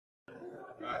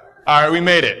All right, we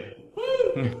made it.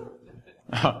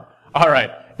 All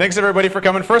right. Thanks, everybody, for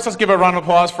coming. First, let's give a round of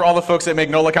applause for all the folks that make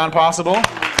NolaCon possible.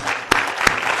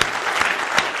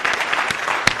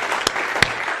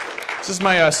 This is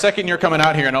my second year coming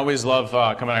out here, and I always love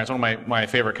coming out here. It's one of my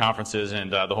favorite conferences in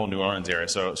the whole New Orleans area,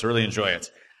 so really enjoy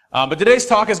it. But today's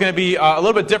talk is going to be a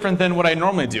little bit different than what I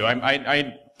normally do.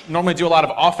 I normally do a lot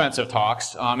of offensive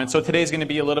talks, and so today's going to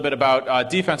be a little bit about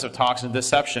defensive talks and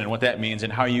deception and what that means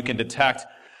and how you can detect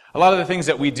a lot of the things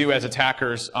that we do as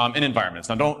attackers in environments.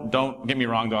 Now, don't get me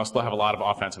wrong, though. I'll still have a lot of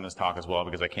offense in this talk as well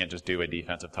because I can't just do a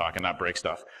defensive talk and not break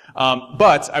stuff.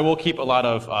 But I will keep a lot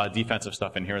of defensive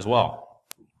stuff in here as well.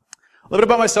 A little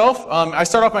bit about myself. I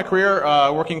started off my career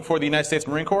working for the United States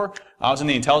Marine Corps. I was in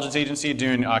the intelligence agency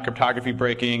doing cryptography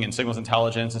breaking and signals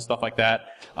intelligence and stuff like that.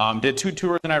 Did 2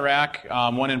 tours in Iraq,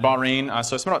 one in Bahrain.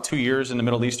 So I spent about 2 years in the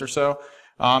Middle East or so.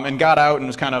 And got out and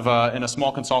was kind of in a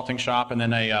small consulting shop. And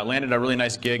then I landed a really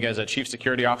nice gig as a chief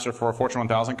security officer for a Fortune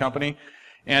 1000 company.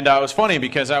 And it was funny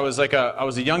because I was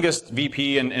the youngest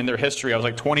VP in their history. I was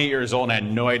like 28 years old and I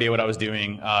had no idea what I was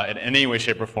doing in any way,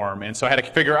 shape, or form. And so I had to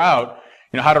figure out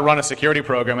how to run a security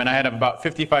program, and I had about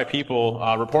 55 people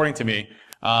reporting to me,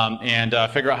 and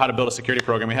figure out how to build a security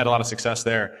program. We had a lot of success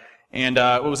there. And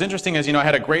what was interesting is, I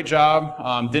had a great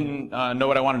job, didn't know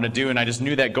what I wanted to do, and I just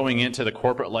knew that going into the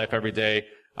corporate life every day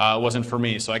wasn't for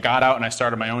me. So I got out and I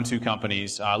started my own 2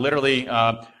 companies. Literally,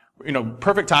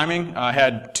 perfect timing. I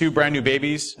had 2 brand new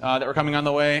babies that were coming on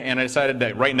the way, and I decided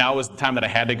that right now was the time that I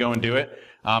had to go and do it.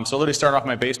 So I literally started off in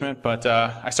my basement, but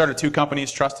I started 2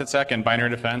 companies, Trusted Sec and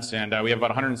Binary Defense, and we have about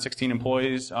 116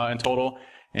 employees in total,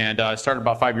 and I started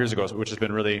about 5 years ago, which has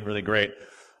been really, really great.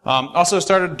 Also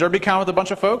started DerbyCon with a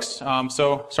bunch of folks,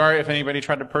 so sorry if anybody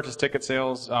tried to purchase ticket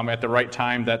sales at the right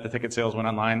time that the ticket sales went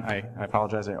online. I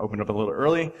apologize, I opened up a little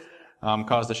early,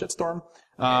 caused a shitstorm,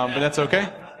 but that's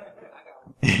okay.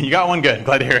 You got one good,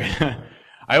 glad to hear it.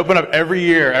 I open up every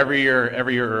year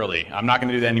early. I'm not going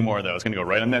to do that anymore, though. It's going to go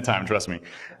right on that time, trust me.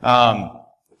 I'm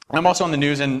also on the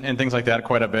news and things like that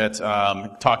quite a bit,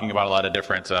 talking about a lot of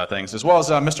different things, as well as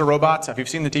Mr. Robot. If you've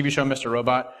seen the TV show Mr.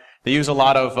 Robot, they use a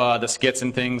lot of the skits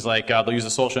and things, like they'll use a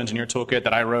social engineer toolkit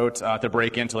that I wrote to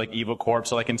break into like Evil Corp.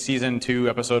 So like in season 2,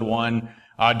 episode 1,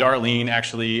 Darlene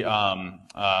actually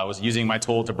was using my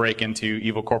tool to break into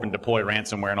Evil Corp and deploy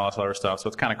ransomware and all this other stuff. So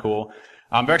it's kind of cool.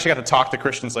 I've actually got to talk to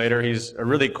Christian Slater. He's a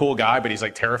really cool guy, but he's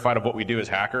like terrified of what we do as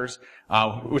hackers,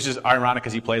 which is ironic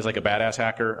because he plays like a badass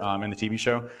hacker in the TV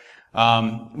show.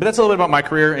 But that's a little bit about my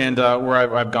career and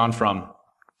where I've gone from.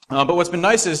 But what's been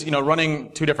nice is,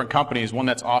 running 2 different companies, one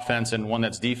that's offense and one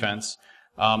that's defense.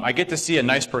 I get to see a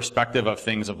nice perspective of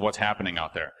things, of what's happening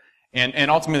out there, and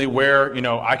ultimately where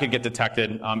I could get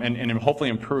detected and hopefully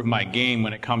improve my game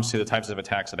when it comes to the types of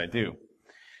attacks that I do.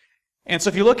 And so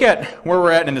if you look at where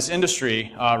we're at in this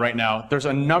industry right now, there's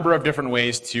a number of different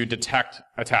ways to detect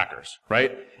attackers,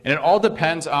 right? And it all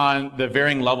depends on the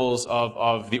varying levels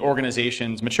of the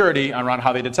organization's maturity around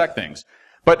how they detect things.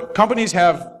 But companies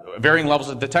have varying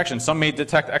levels of detection. Some may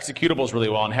detect executables really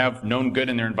well and have known good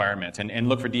in their environment and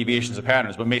look for deviations of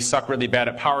patterns, but may suck really bad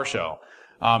at PowerShell.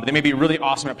 They may be really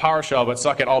awesome at PowerShell, but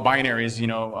suck at all binaries,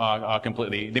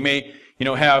 completely. They may,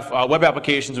 have web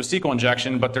applications with SQL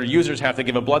injection, but their users have to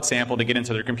give a blood sample to get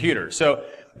into their computer. So,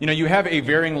 you have a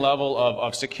varying level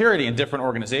of security in different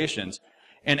organizations.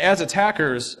 And as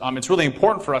attackers, it's really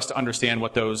important for us to understand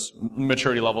what those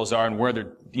maturity levels are and where their,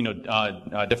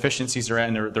 deficiencies are at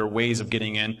and their ways of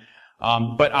getting in.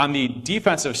 But on the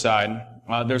defensive side,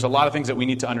 there's a lot of things that we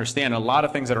need to understand, a lot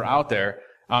of things that are out there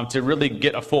to really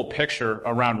get a full picture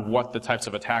around what the types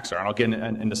of attacks are. And I'll get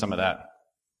into some of that.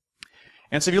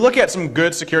 And so if you look at some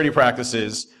good security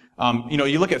practices,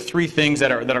 you look at 3 things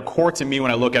that are core to me when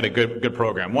I look at a good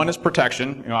program. One is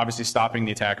protection, obviously stopping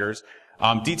the attackers,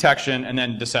 detection, and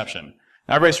then deception.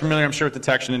 Now everybody's familiar, I'm sure, with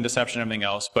detection and deception and everything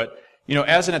else, but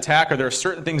as an attacker, there are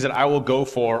certain things that I will go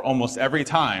for almost every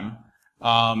time,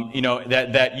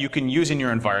 that you can use in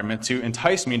your environment to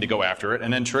entice me to go after it,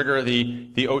 and then trigger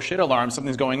the oh shit alarm,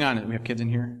 something's going on. We have kids in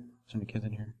here? Is there any kids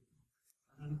in here?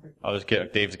 Oh, there's a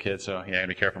kid. Dave's a kid, so yeah, I gotta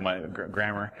be careful with my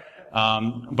grammar.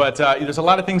 But there's a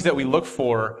lot of things that we look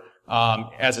for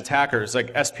as attackers,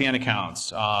 like SPN accounts,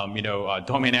 domain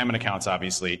admin accounts,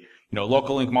 obviously,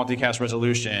 local link multicast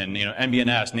resolution,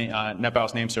 NBNS,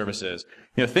 NetBIOS name services,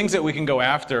 things that we can go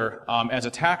after as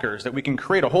attackers, that we can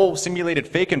create a whole simulated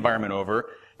fake environment over,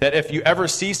 that if you ever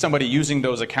see somebody using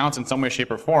those accounts in some way,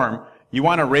 shape, or form, you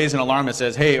want to raise an alarm that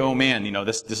says, hey, oh man,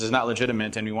 this is not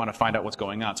legitimate, and we want to find out what's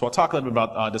going on. So I'll talk a little bit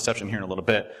about deception here in a little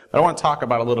bit, but I want to talk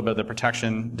about a little bit of the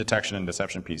protection, detection, and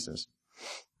deception pieces.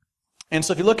 And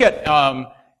so if you look at,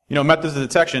 methods of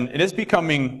detection, it is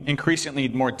becoming increasingly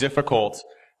more difficult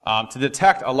to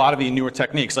detect a lot of the newer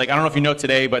techniques. Like, I don't know if you know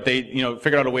today, but they,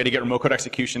 figured out a way to get remote code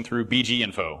execution through BG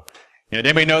info. Did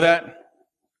anybody know that?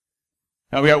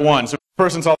 No, we got one. So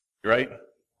person's all right.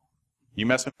 You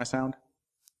messing with my sound?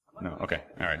 No. Okay.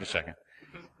 All right. Just checking.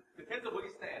 Depends on where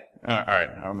you stand. All right.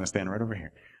 I'm going to stand right over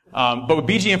here. But with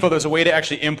BG info, there's a way to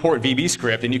actually import VB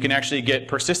script, and you can actually get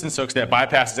persistence hooks that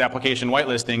bypasses application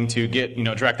whitelisting to get,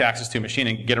 direct access to a machine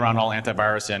and get around all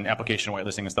antivirus and application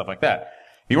whitelisting and stuff like that.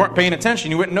 If you weren't paying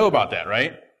attention, you wouldn't know about that,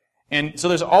 right? And so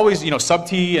there's always,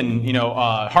 Subt and,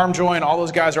 Harmjoy and all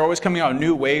those guys are always coming out with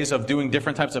new ways of doing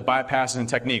different types of bypasses and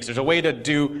techniques. There's a way to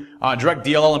do direct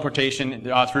DLL importation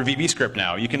through VB script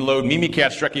now. You can load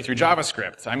Mimikatz directly through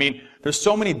JavaScript. I mean, there's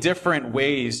so many different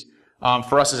ways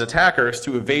for us as attackers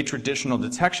to evade traditional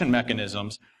detection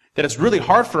mechanisms that it's really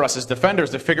hard for us as defenders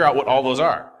to figure out what all those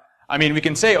are. I mean, we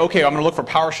can say, okay, I'm going to look for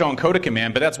PowerShell and Coda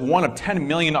command, but that's one of 10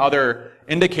 million other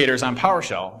indicators on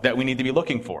PowerShell that we need to be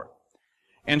looking for.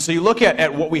 And so you look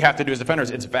at what we have to do as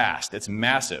defenders, it's vast, it's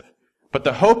massive. But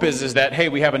the hope is that, hey,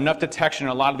 we have enough detection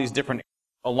in a lot of these different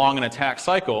along an attack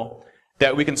cycle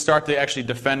that we can start to actually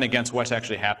defend against what's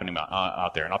actually happening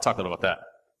out there. And I'll talk a little about that.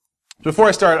 Before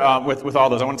I start with all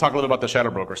those, I want to talk a little about the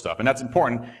shadow broker stuff, and that's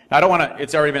important. Now, I don't want to,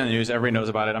 it's already been in the news, everybody knows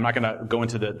about it. I'm not going to go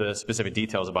into the specific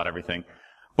details about everything.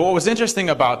 But what was interesting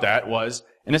about that was,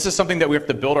 and this is something that we have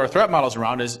to build our threat models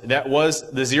around, is that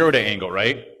was the zero-day angle,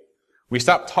 right? We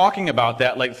stopped talking about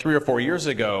that like 3 or 4 years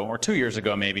ago, or 2 years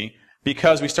ago maybe,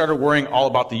 because we started worrying all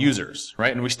about the users,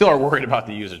 right? And we still are worried about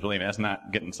the users, believe me, that's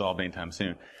not getting solved anytime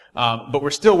soon. But we're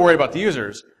still worried about the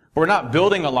users. But we're not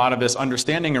building a lot of this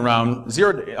understanding around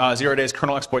zero days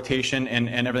kernel exploitation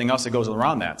and everything else that goes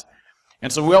around that.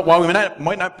 And so while we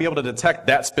might not be able to detect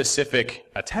that specific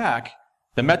attack,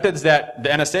 the methods that the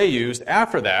NSA used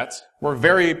after that were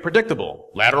very predictable.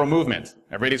 Lateral movement.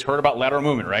 Everybody's heard about lateral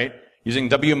movement, right? Using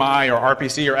WMI or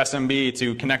RPC or SMB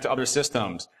to connect to other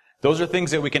systems. Those are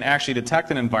things that we can actually detect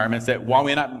in environments that while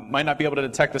we might not be able to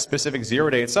detect the specific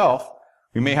zero-day itself,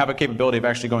 we may have a capability of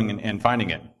actually going and finding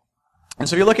it. And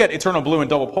so if you look at Eternal Blue and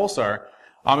Double Pulsar,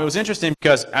 it was interesting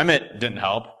because Emmet didn't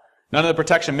help. None of the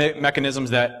protection mechanisms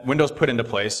that Windows put into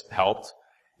place helped.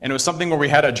 And it was something where we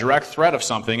had a direct threat of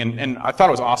something, and I thought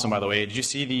it was awesome, by the way. Did you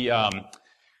see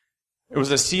it was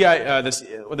the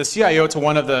CIO to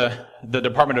one of the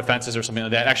Department of Defenses or something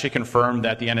like that actually confirmed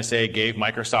that the NSA gave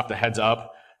Microsoft a heads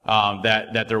up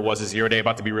that there was a zero-day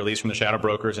about to be released from the shadow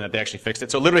brokers and that they actually fixed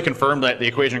it. So it literally confirmed that the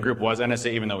equation group was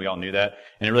NSA, even though we all knew that.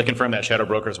 And it really confirmed that shadow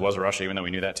brokers was Russia, even though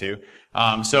we knew that too.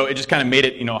 So it just kind of made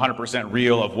it, 100%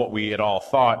 real of what we had all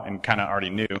thought and kind of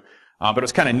already knew. But it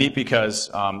was kind of neat because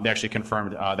they actually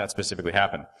confirmed that specifically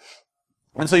happened.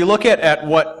 And so you look at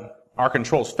what our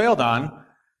controls failed on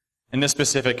in this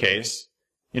specific case,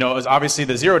 it was obviously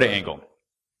the zero-day angle.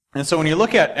 And so when you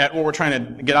look at what we're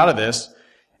trying to get out of this,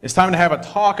 it's time to have a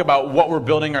talk about what we're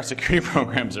building our security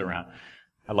programs around.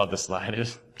 I love this slide.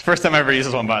 It's the first time I ever used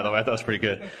this one, by the way. I thought it was pretty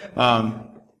good. And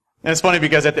it's funny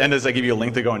because at the end I give you a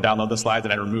link to go and download the slides,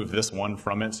 and I remove this one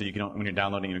from it, so you can, when you're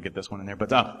downloading, you get this one in there.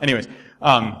 But anyways,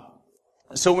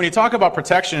 so when you talk about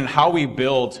protection and how we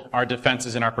build our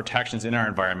defenses and our protections in our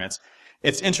environments,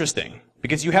 it's interesting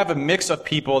because you have a mix of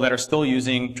people that are still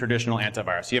using traditional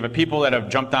antivirus. You have people that have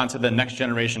jumped onto the next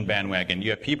generation bandwagon.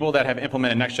 You have people that have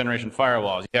implemented next generation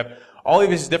firewalls. You have all of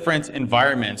these different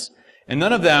environments, and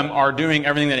none of them are doing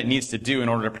everything that it needs to do in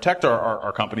order to protect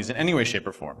our companies in any way, shape,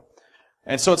 or form.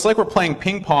 And so it's like we're playing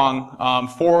ping pong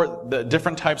for the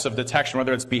different types of detection,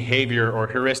 whether it's behavior or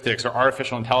heuristics or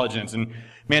artificial intelligence. And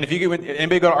man, if you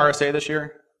anybody go to RSA this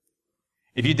year?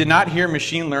 If you did not hear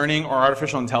machine learning or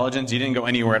artificial intelligence, you didn't go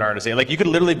anywhere at RSA. Like you could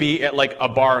literally be at like a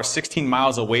bar 16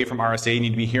 miles away from RSA and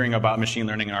you'd be hearing about machine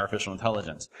learning and artificial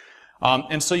intelligence.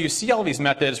 And so you see all these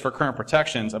methods for current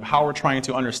protections of how we're trying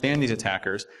to understand these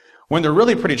attackers when they're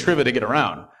really pretty trivial to get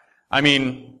around. I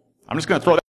mean, I'm just going to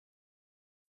throw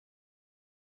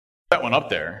that one up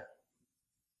there.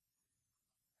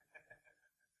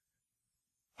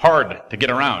 Hard to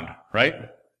get around, right?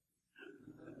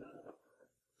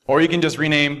 Or you can just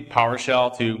rename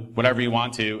PowerShell to whatever you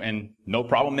want to, and no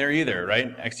problem there either,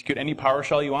 right? Execute any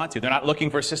PowerShell you want to. They're not looking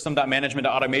for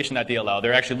system.management.automation.dll.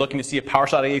 They're actually looking to see if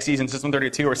PowerShell.exe is in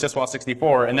System32 or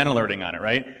Syswall64, and then alerting on it,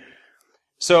 right?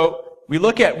 So we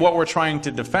look at what we're trying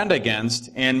to defend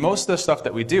against, and most of the stuff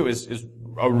that we do is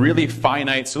a really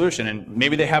finite solution. And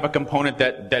maybe they have a component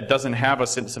that doesn't have a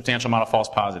substantial amount of false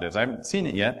positives. I haven't seen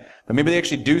it yet, but maybe they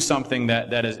actually do something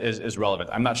that is relevant.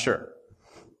 I'm not sure.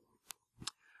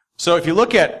 So if you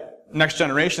look at next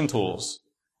generation tools,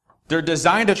 they're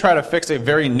designed to try to fix a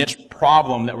very niche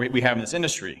problem that we have in this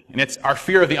industry, and it's our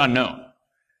fear of the unknown.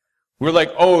 We're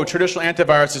like, oh, traditional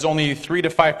antivirus is only 3 to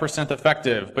 5%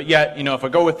 effective, but yet, if I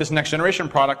go with this next generation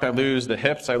product, I lose the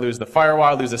HIPS, I lose the firewall,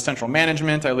 I lose the central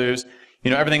management, I lose,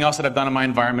 everything else that I've done in my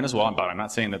environment as well. But I'm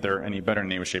not saying that they're any better in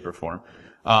any way, shape, or form.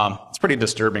 It's a pretty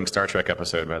disturbing Star Trek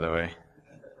episode, by the way.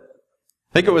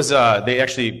 I think it was, they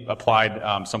actually applied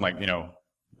some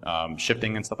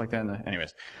shifting and stuff like that.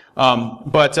 Anyways.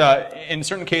 But in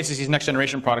certain cases, these next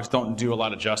generation products don't do a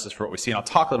lot of justice for what we see. And I'll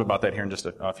talk a little bit about that here in just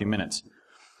a few minutes.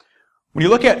 When you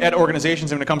look at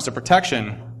organizations and when it comes to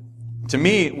protection, to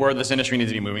me, where this industry needs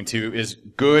to be moving to is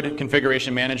good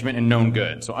configuration management and known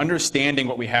good. So understanding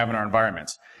what we have in our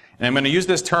environments. And I'm going to use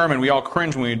this term, and we all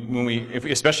cringe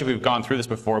especially if we've gone through this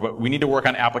before, but we need to work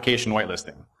on application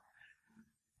whitelisting.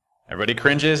 Everybody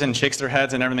cringes and shakes their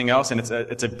heads and everything else, and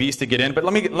it's a beast to get in. But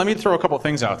let me throw a couple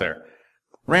things out there.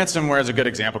 Ransomware is a good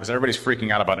example because everybody's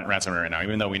freaking out about ransomware right now,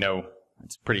 even though we know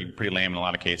it's pretty lame in a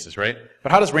lot of cases, right?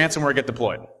 But how does ransomware get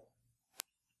deployed?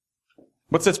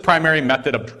 What's its primary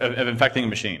method of infecting a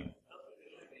machine?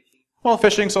 Well,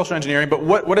 phishing, social engineering, but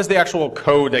what is the actual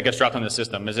code that gets dropped on the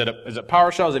system? Is it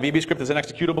PowerShell? Is it VB script? Is it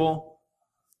executable?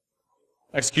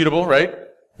 Executable, right?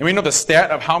 And we know the stat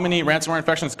of how many ransomware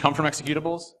infections come from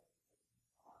executables?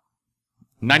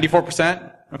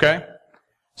 94%, okay?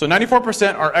 So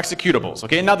 94% are executables,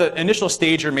 okay? Now the initial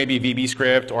stage may be VB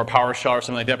script or PowerShell or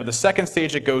something like that, but the second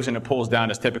stage it goes and it pulls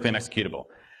down is typically an executable.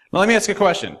 Now let me ask you a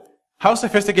question. How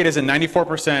sophisticated is a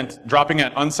 94% dropping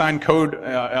an unsigned code,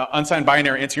 unsigned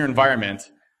binary into your environment?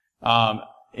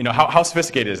 How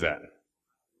sophisticated is that?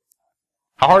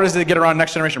 How hard is it to get around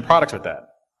next generation products with that?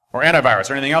 Or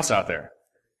antivirus or anything else out there?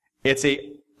 It's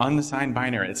a unsigned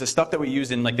binary. It's the stuff that we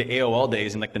used in the AOL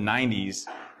days in the 90s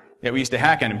that we used to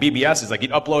hack on. And BBS is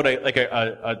you'd upload a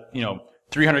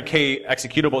 300K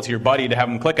executable to your buddy to have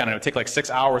them click on it. It would take 6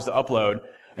 hours to upload.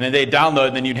 And then they'd download,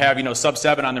 and then you'd have, sub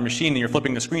 7 on their machine, and you're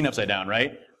flipping the screen upside down,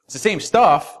 right? It's the same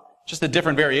stuff, just a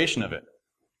different variation of it.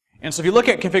 And so if you look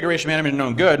at configuration management and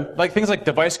known good, things like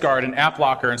device guard and app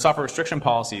locker and software restriction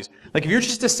policies, if you're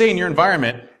just to say in your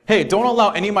environment, hey, don't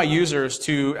allow any of my users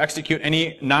to execute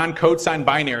any non-code signed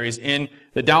binaries in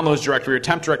the downloads directory or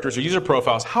temp directories or user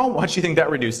profiles, how much do you think that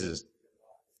reduces?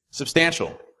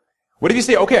 Substantial. What if you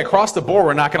say, okay, across the board,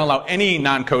 we're not going to allow any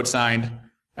non-code signed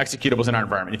executables in our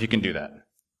environment, if you can do that?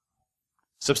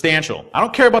 Substantial. I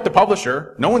don't care about the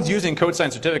publisher. No one's using code sign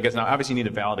certificates. Now, obviously, you need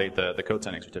to validate the code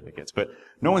signing certificates, but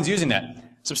no one's using that.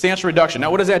 Substantial reduction.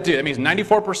 Now, what does that do? That means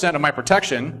 94% of my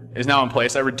protection is now in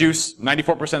place. I reduce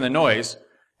 94% of the noise.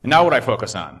 And now what do I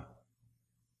focus on?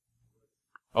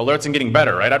 Alerts and getting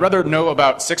better, right? I'd rather know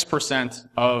about 6%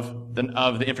 of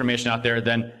the information out there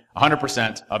than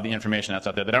 100% of the information that's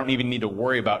out there that I don't even need to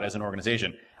worry about as an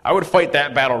organization. I would fight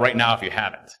that battle right now if you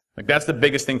haven't. That's the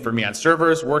biggest thing for me on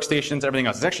servers, workstations, everything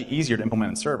else. It's actually easier to implement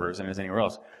on servers than it is anywhere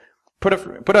else. Put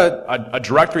a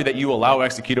directory that you allow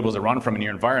executables to run from in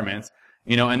your environment,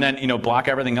 and then, block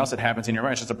everything else that happens in your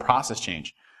environment. It's just a process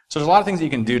change. So there's a lot of things that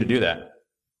you can do to do that.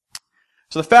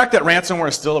 So the fact that ransomware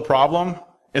is still a problem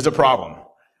is a problem.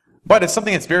 But it's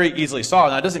something that's very easily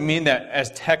solved. Now, it doesn't mean that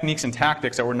as techniques and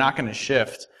tactics that we're not going to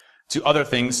shift to other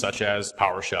things such as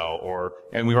PowerShell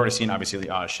and we've already seen, obviously,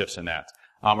 shifts in that.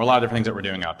 Or a lot of different things that we're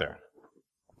doing out there.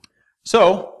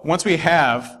 So, once we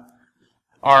have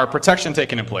our protection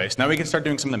taken in place, now we can start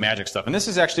doing some of the magic stuff. And this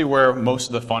is actually where most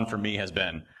of the fun for me has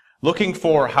been. Looking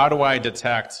for how do I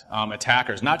detect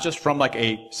attackers, not just from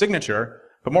a signature,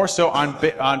 but more so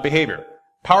on behavior.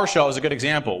 PowerShell is a good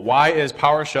example. Why is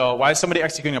somebody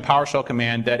executing a PowerShell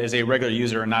command that is a regular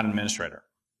user and not an administrator?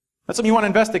 That's something you want to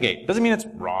investigate. Doesn't mean it's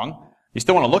wrong. You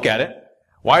still want to look at it.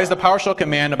 Why is the PowerShell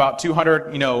command about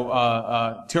 200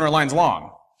 lines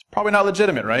long? It's probably not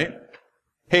legitimate, right?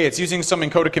 Hey, it's using some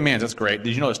encoded commands. That's great.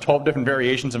 Did you know there's 12 different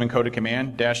variations of encoded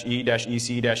command? -E,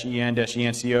 -EC, -EN,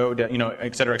 -ENCO,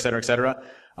 et cetera, et cetera, et cetera.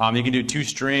 You can do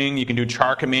toString. You can do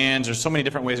char commands. There's so many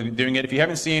different ways of doing it. If you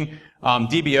haven't seen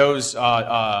DBO's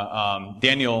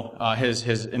Daniel,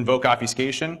 his invoke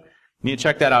obfuscation, you need to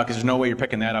check that out because there's no way you're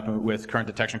picking that up with current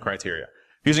detection criteria.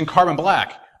 If you're using Carbon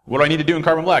Black, what do I need to do in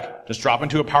Carbon Black? Just drop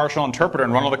into a PowerShell interpreter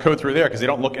and run all the code through there because they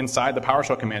don't look inside the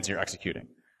PowerShell commands you're executing.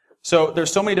 So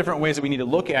there's so many different ways that we need to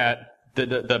look at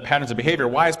the patterns of behavior.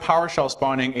 Why is PowerShell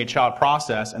spawning a child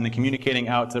process and then communicating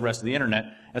out to the rest of the internet?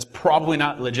 That's probably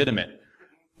not legitimate.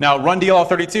 Now, run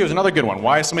DLL32 is another good one.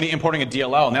 Why is somebody importing a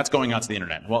DLL and that's going out to the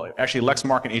internet? Well, actually,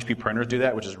 Lexmark and HP printers do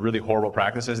that, which is really horrible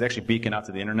practices. They actually beacon out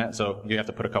to the internet, so you have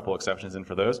to put a couple exceptions in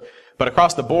for those. But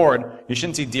across the board, you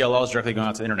shouldn't see DLLs directly going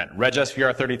out to the internet.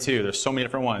 RegSVR32, there's so many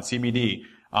different ones. CBD,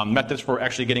 methods for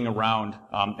actually getting around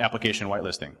application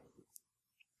whitelisting.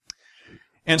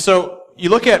 And so you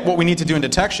look at what we need to do in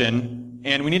detection,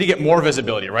 and we need to get more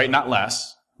visibility, right? Not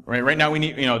less. Right now we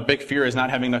need, the big fear is not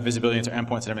having enough visibility into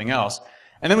endpoints and everything else.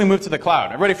 And then we move to the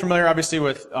cloud. Everybody familiar, obviously,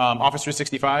 with Office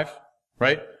 365,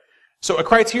 right? So a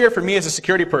criteria for me as a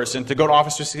security person to go to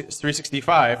Office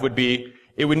 365 would be,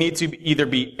 it would need to either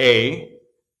be A,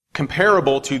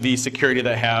 comparable to the security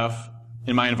that I have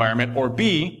in my environment, or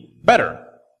B, better,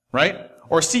 right?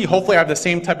 Or C, hopefully I have the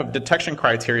same type of detection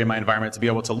criteria in my environment to be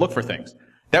able to look for things.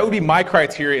 That would be my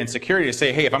criteria in security to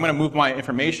say, hey, if I'm going to move my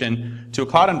information to a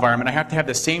cloud environment, I have to have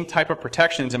the same type of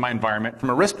protections in my environment from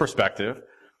a risk perspective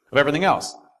of everything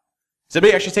else. Has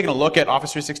anybody actually taken a look at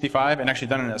Office 365 and actually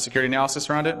done a security analysis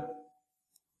around it?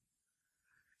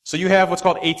 So you have what's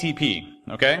called ATP,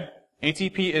 okay?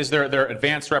 ATP is their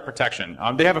advanced threat protection.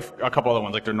 They have a couple other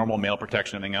ones, like their normal mail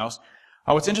protection and everything else.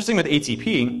 What's interesting with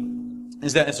ATP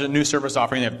is that it's a new service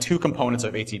offering. They have two components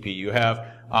of ATP. You have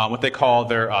what they call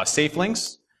their safe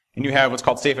links, and you have what's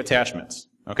called safe attachments,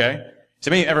 okay? Has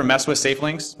anybody ever messed with safe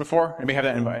links before? Anybody have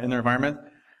that in their environment?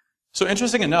 So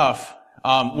interesting enough,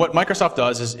 what Microsoft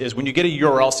does is when you get a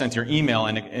URL sent to your email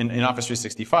in Office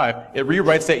 365, it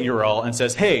rewrites that URL and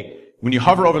says, hey, when you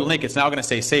hover over the link, it's now going to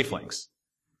say safe links.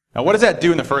 Now, what does that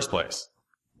do in the first place?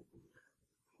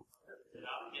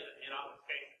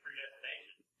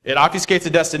 It obfuscates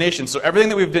the destination. So everything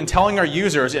that we've been telling our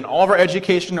users in all of our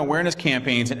education awareness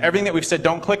campaigns and everything that we've said,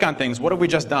 don't click on things, what have we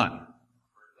just done?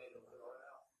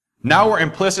 Now we're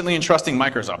implicitly entrusting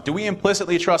Microsoft. Do we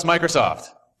implicitly trust Microsoft?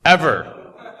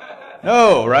 Ever?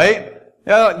 No, right?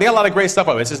 Yeah, they got a lot of great stuff.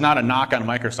 This is not a knock on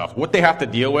Microsoft. What they have to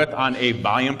deal with on a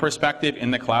volume perspective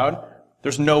in the cloud,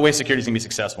 there's no way security is going to be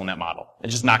successful in that model.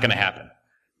 It's just not going to happen.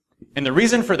 And the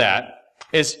reason for that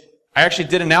is I actually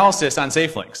did analysis on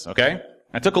safe links, okay?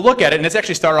 I took a look at it, and it's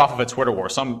actually started off of a Twitter war.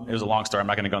 It was a long story. I'm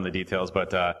not going to go into the details,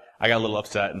 but I got a little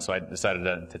upset, and so I decided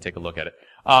to take a look at it.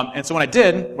 And so when I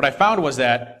did, what I found was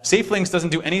that safe links doesn't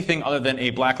do anything other than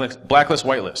a blacklist,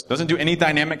 whitelist. Doesn't do any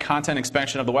dynamic content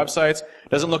expansion of the websites.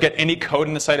 Doesn't look at any code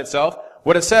in the site itself.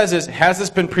 What it says is, has this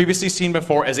been previously seen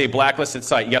before as a blacklisted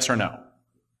site? Yes or no?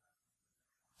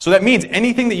 So that means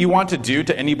anything that you want to do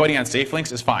to anybody on safe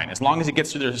links is fine, as long as it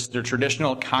gets through their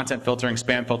traditional content filtering,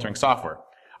 spam filtering software.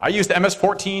 I used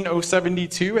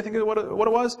MS-14072, I think is what it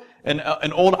was,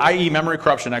 an old IE memory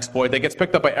corruption exploit that gets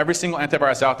picked up by every single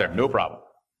antivirus out there, no problem.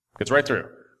 Gets right through.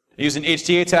 I used an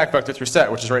HTA attack vector through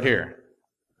set, which is right here.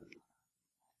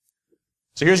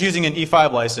 So here's using an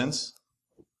E5 license.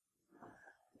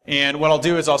 And what I'll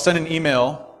do is I'll send an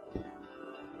email.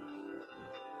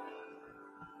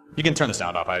 You can turn the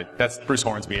sound off. That's Bruce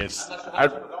Hornsby. That's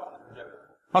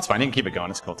fine. You can keep it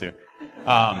going. It's cool too.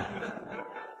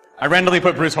 I randomly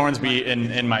put Bruce Hornsby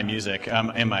in my music.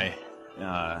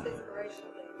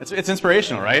 It's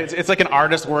inspirational, right? It's like an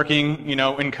artist working,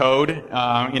 in code.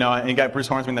 And you got Bruce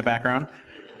Hornsby in the background.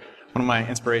 One of my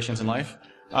inspirations in life.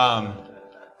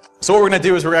 So what we're going to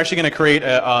do is we're actually going to create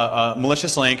a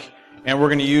malicious link, and we're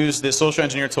going to use this social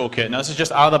engineer toolkit. Now this is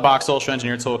just out of the box social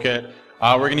engineer toolkit.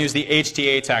 We're going to use the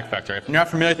HTA attack vector. If you're not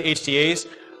familiar with HTAs,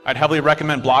 I'd heavily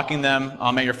recommend blocking them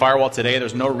at your firewall today.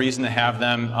 There's no reason to have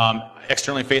them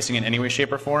externally facing in any way,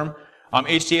 shape, or form.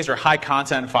 HTAs are high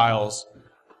content files.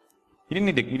 You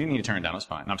didn't need to turn it down. It's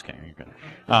fine. No, I'm just kidding. You're good.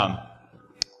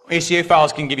 HTA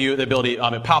files can give you the ability.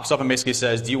 It pops up and basically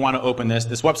says, "Do you want to open this?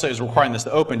 This website is requiring this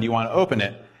to open. Do you want to open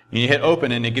it?" And you hit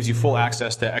open, and it gives you full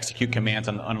access to execute commands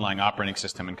on the underlying operating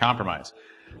system and compromise.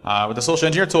 What the social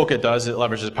engineer toolkit does, it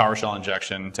leverages PowerShell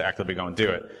injection to actively go and do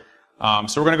it.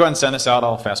 So we're going to go ahead and send this out.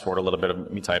 I'll fast forward a little bit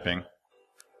of me typing.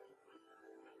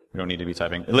 We don't need to be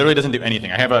typing. It literally doesn't do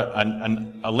anything. I have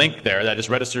a link there that just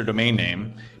registered a domain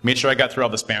name. Made sure I got through all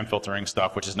the spam filtering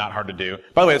stuff, which is not hard to do.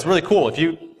 By the way, it's really cool. If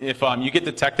you get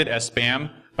detected as spam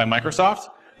by Microsoft,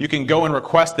 you can go and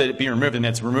request that it be removed, and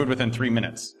it's removed within 3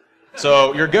 minutes.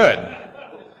 So you're good.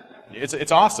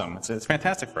 It's awesome. It's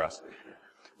fantastic for us.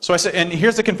 So I said, and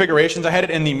here's the configurations. I had it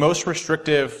in the most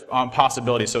restrictive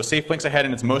possibility. So safe links I had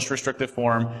in its most restrictive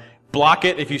form. Block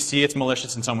it if you see it's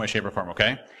malicious in some way, shape, or form,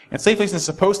 okay? And safe links is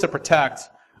supposed to protect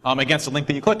against the link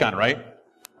that you click on, right?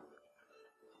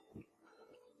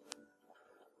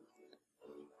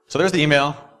 So there's the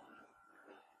email.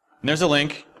 And there's a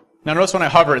link. Now notice when I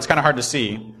hover, it's kind of hard to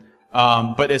see.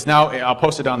 But it's now, I'll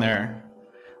post it down there.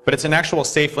 But it's an actual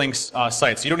safe links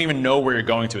site, so you don't even know where you're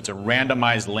going to. It's a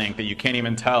randomized link that you can't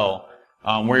even tell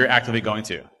where you're actively going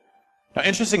to. Now,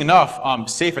 interesting enough,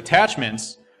 safe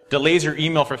attachments delays your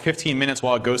email for 15 minutes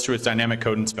while it goes through its dynamic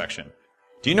code inspection.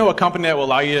 Do you know a company that will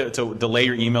allow you to delay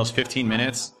your emails 15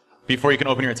 minutes before you can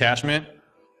open your attachment?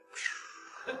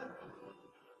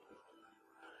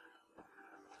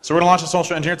 So we're going to launch a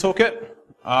social engineer toolkit.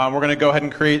 we're going to go ahead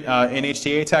and create an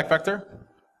HTA attack vector.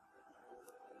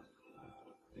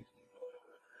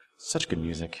 Such good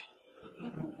music.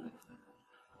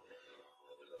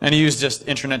 And use just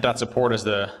intranet.support as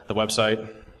the website.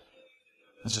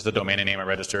 It's just the domain name I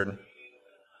registered.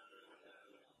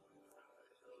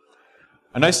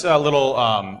 A nice little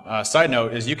side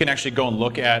note is you can actually go and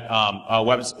look at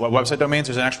website domains.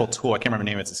 There's an actual tool. I can't remember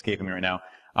the name. It's escaping me right now.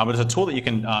 But there's a tool that you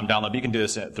can download. You can do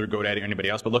this through GoDaddy or anybody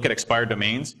else. But look at expired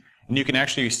domains, and you can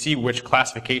actually see which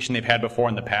classification they've had before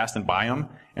in the past and buy them.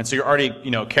 And so you're already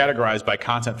categorized by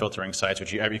content filtering sites,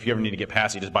 which if you ever need to get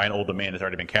past, you just buy an old domain that's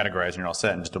already been categorized, and you're all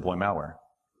set and just deploy malware.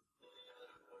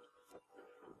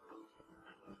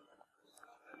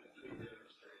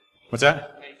 What's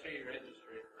that?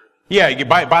 Yeah, you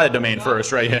buy the domain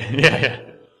first, right? Yeah.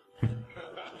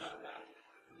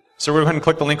 So we're going to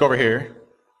click the link over here.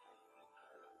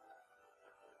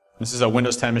 This is a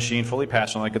Windows 10 machine, fully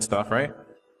patched and all that good stuff, right?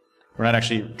 We're not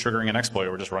actually triggering an exploit.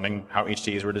 We're just running how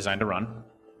HTTPs were designed to run.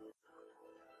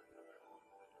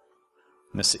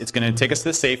 And it's going to take us to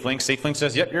the safe link. Safe link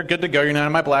says, yep, you're good to go. You're not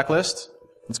on my blacklist.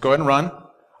 Let's go ahead and run. I'm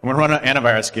going to run an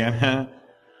antivirus scan.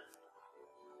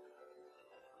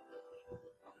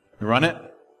 We run it.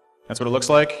 That's what it looks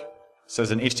like. It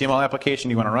says an HTML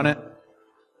application. You want to run it.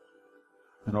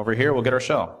 And over here, we'll get our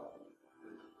shell.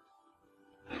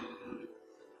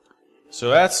 So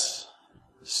that's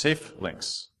safe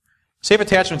links. Safe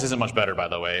attachments isn't much better, by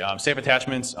the way. Safe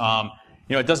attachments,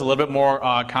 it does a little bit more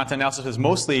content analysis. It's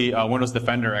mostly Windows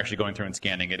Defender actually going through and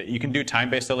scanning it. You can do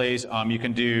time-based delays. You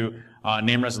can do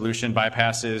name resolution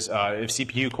bypasses. If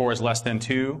CPU core is less than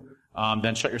 2,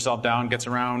 then shut yourself down gets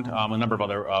around. A number of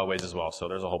other ways as well. So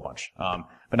there's a whole bunch, but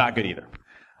not good either.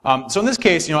 So in this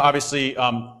case, obviously,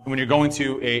 when you're going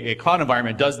to a cloud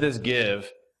environment, does this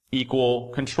give equal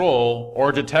control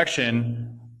or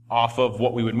detection off of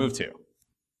what we would move to?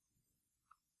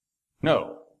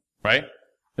 No, right?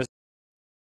 This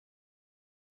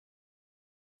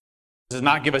does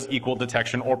not give us equal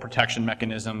detection or protection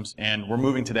mechanisms, and we're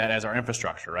moving to that as our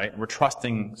infrastructure, right? We're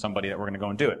trusting somebody that we're going to go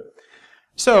and do it.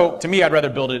 So, to me, I'd rather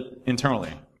build it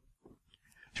internally.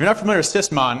 If you're not familiar with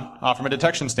Sysmon, from a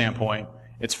detection standpoint,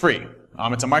 it's free.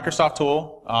 It's a Microsoft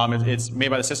tool. It's made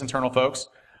by the sysinternal folks.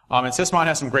 And Sysmon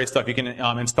has some great stuff. You can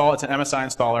install it. It's an MSI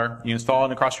installer. You install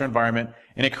it across your environment,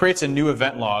 and it creates a new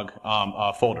event log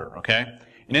folder, okay?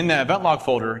 And in that event log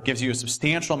folder, it gives you a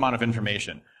substantial amount of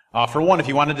information. For one, if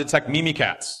you want to detect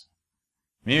Mimikatz,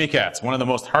 one of the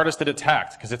most hardest to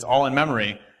detect because it's all in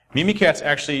memory. Mimikatz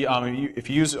actually, if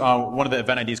you use one of the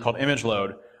event IDs called image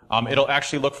load, it'll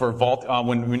actually look for Vault,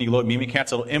 when you load Mimikatz,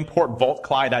 it'll import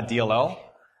vaultcli.dll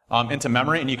into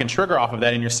memory, and you can trigger off of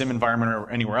that in your SIM environment or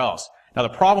anywhere else. Now the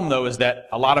problem though is that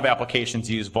a lot of applications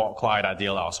use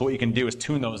vaultcli.dll, so what you can do is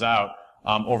tune those out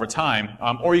over time,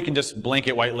 or you can just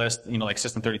blanket whitelist, like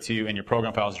System32 in your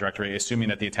program files directory, assuming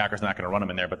that the attacker's not going to run them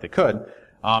in there, but they could.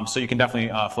 So you can definitely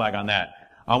flag on that.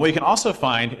 What you can also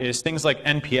find is things like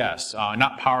NPS,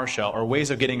 not PowerShell, or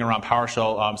ways of getting around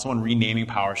PowerShell, someone renaming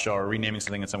PowerShell or renaming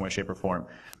something in some way, shape, or form.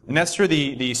 And that's through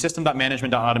the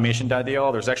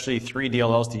system.management.automation.dll. There's actually 3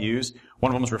 DLLs to use.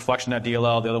 One of them is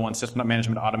reflection.dll, the other one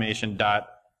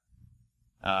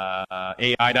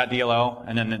system.management.automation.ai.dll,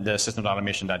 and then the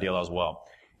system.automation.dll as well.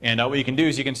 And what you can do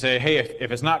is you can say, hey,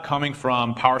 if it's not coming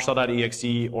from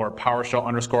PowerShell.exe or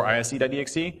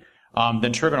PowerShell_ISE.exe,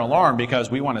 then trigger an alarm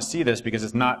because we want to see this because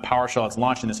it's not PowerShell, it's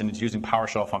launching this and it's using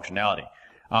PowerShell functionality.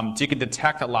 So you can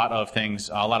detect a lot of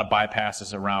things, a lot of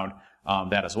bypasses around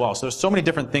that as well. So there's so many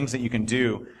different things that you can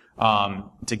do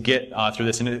to get through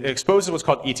this. And it exposes what's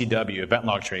called ETW, event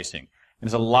log tracing. And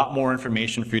there's a lot more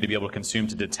information for you to be able to consume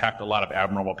to detect a lot of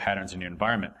abnormal patterns in your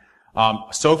environment.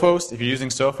 Sophos, if you're using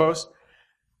Sophos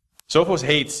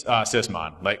hates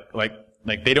Sysmon.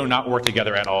 Like they do not work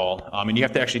together at all. And you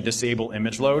have to actually disable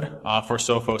image load for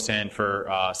Sophos and for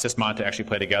Sysmon to actually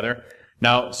play together.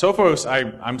 Now, Sophos,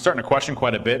 I'm starting to question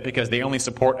quite a bit because they only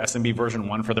support SMB version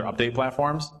 1 for their update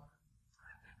platforms.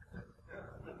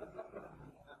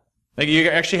 Like you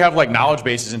actually have like knowledge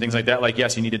bases and things like that. Like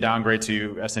yes, you need to downgrade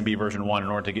to SMB version 1 in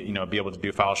order to get be able to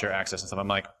do file share access and stuff. I'm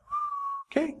like,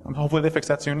 okay, hopefully they fix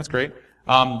that soon. That's great.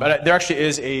 But there actually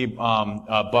is a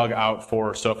bug out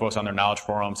for Sophos on their knowledge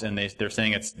forums, and they're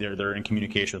saying they're in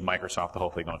communication with Microsoft to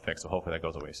hopefully go and fix. So hopefully that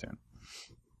goes away soon.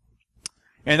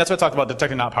 And that's what I talked about,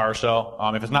 detecting not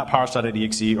PowerShell. If it's not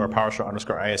PowerShell.exe or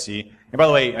PowerShell_ISE. And by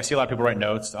the way, I see a lot of people write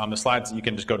notes. The slides, you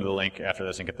can just go to the link after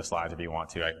this and get the slides if you want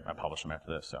to. I publish them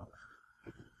after this.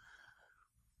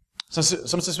 So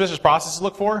some suspicious processes to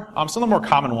look for. Some of the more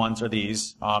common ones are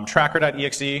these: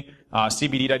 tracker.exe,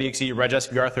 cbd.exe,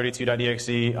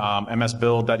 regsvr32.exe,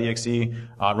 msbuild.exe,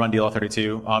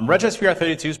 rundl32.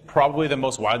 Regsvr32 is probably the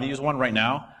most widely used one right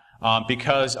now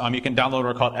because you can download what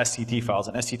are called SCT files,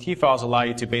 and SCT files allow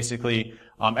you to basically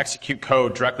execute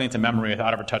code directly into memory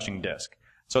without ever touching disk.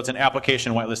 So it's an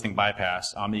application whitelisting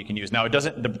bypass that you can use. Now, it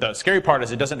doesn't. The scary part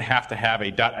is it doesn't have to have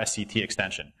a .sct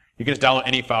extension. You can just download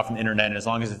any file from the internet, and as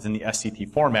long as it's in the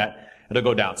SCT format, it'll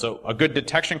go down. So a good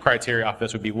detection criteria off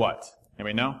this would be what?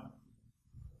 Anybody know?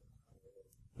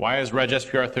 Why is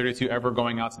regsvr32 ever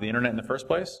going out to the internet in the first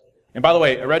place? And by the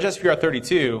way,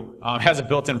 regsvr32 has a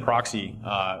built-in proxy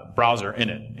browser in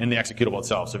it, in the executable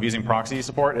itself. So if using proxy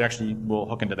support, it actually will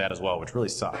hook into that as well, which really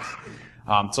sucks.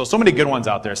 So many good ones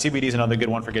out there. CBD is another good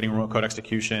one for getting remote code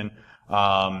execution.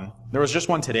 There was just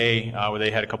one today where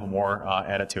they had a couple more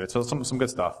added to it. So some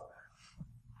good stuff.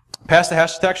 Pass the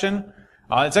hash detection.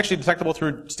 It's actually detectable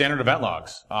through standard event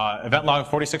logs. Event log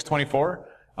 4624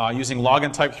 using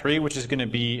login type 3, which is going to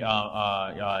be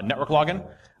network login.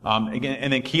 Again,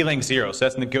 and then key length 0. So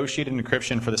that's negotiated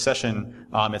encryption for the session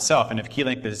itself. And if key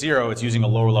length is 0, it's using a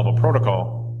lower level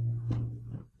protocol.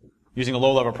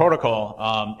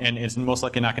 And it's most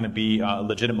likely not going to be a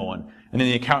legitimate one. And then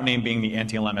the account name being the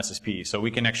anti-LM SSP. So we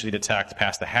can actually detect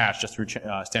past the hash just through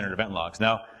standard event logs.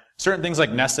 Now, certain things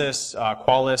like Nessus,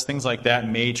 Qualys, things like that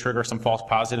may trigger some false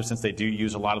positives since they do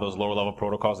use a lot of those lower level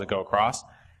protocols that go across.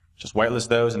 Just whitelist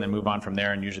those and then move on from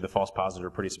there, and usually the false positives are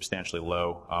pretty substantially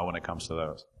low when it comes to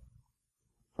those.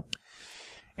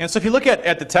 And so if you look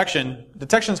at detection,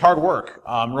 detection's hard work.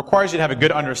 Requires you to have a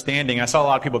good understanding. I saw a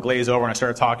lot of people glaze over when I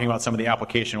started talking about some of the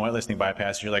application whitelisting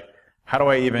bypass. You're like, how do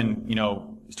I even,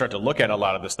 start to look at a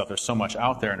lot of this stuff? There's so much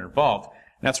out there and involved.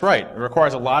 And that's right. It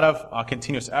requires a lot of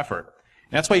continuous effort.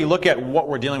 And that's why you look at what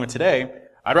we're dealing with today.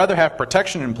 I'd rather have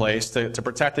protection in place to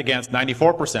protect against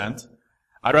 94%.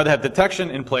 I'd rather have detection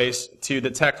in place to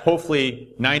detect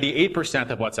hopefully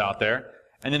 98% of what's out there.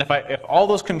 And then if all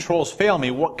those controls fail me,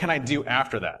 what can I do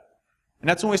after that? And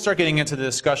that's when we start getting into the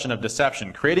discussion of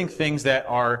deception, creating things that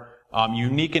are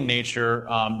unique in nature,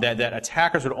 that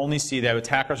attackers would only see, that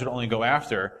attackers would only go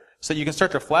after, so that you can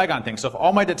start to flag on things. So if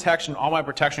all my detection, all my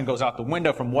protection goes out the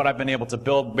window from what I've been able to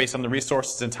build based on the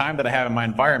resources and time that I have in my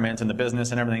environment and the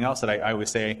business and everything else that I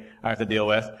always say I have to deal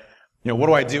with, what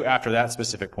do I do after that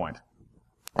specific point?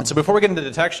 And so before we get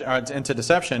into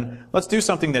deception, let's do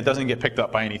something that doesn't get picked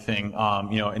up by anything,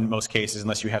 in most cases,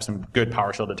 unless you have some good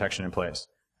PowerShell detection in place.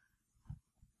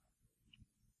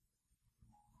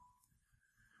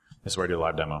 This is where I do a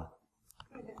live demo.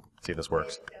 See if this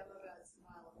works.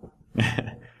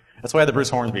 That's why I had the Bruce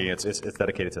Hornsby. It's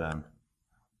dedicated to them.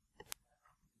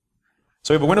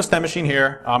 So we have a Windows 10 machine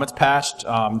here. It's patched.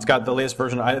 It's got the latest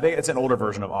version. I think it's an older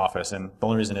version of Office, and the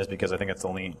only reason is because I think it's the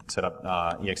only setup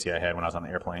exe I had when I was on the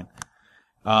airplane.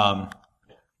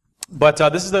 But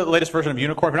this is the latest version of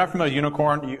Unicorn. If you're not familiar with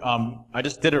Unicorn, I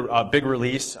just did a big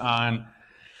release on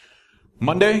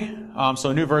Monday. So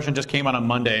a new version just came out on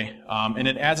Monday, and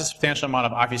it adds a substantial amount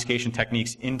of obfuscation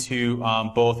techniques into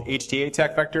both HTA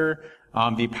attack vector,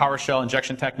 the PowerShell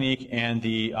injection technique, and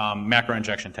the macro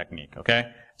injection technique.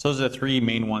 Okay. So those are the three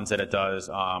main ones that it does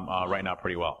right now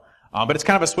pretty well. But it's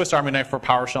kind of a Swiss Army knife for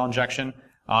PowerShell injection.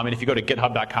 And if you go to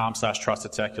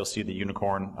github.com/trustedtech, you'll see the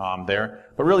Unicorn there.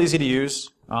 But real easy to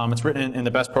use. It's written in the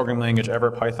best programming language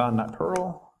ever, Python, not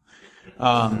Perl.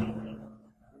 Had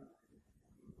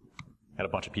a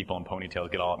bunch of people in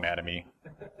ponytails get all mad at me.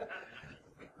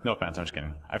 No offense, I'm just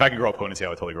kidding. If I could grow a ponytail, I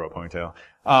would totally grow a ponytail.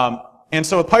 And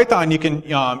so with Python, you can,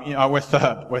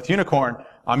 with Unicorn,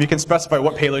 you can specify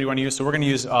what payload you want to use. So we're going to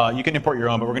use, you can import your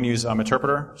own, but we're going to use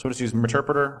Meterpreter. So we'll just use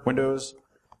Meterpreter, Windows,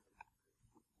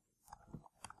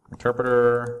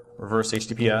 Meterpreter, reverse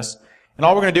HTTPS. And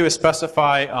all we're going to do is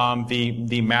specify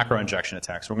the macro injection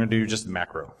attack. So we're going to do just the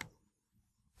macro.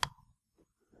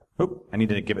 Oop, I need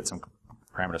to give it some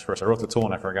parameters first. I wrote the tool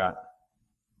and I forgot.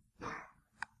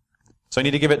 So I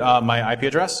need to give it my IP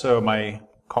address, so my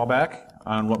callback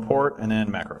on what port, and then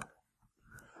macro.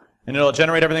 And it'll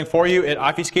generate everything for you. It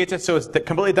obfuscates it, so it's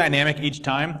completely dynamic each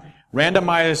time.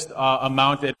 Randomized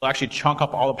amount, it'll actually chunk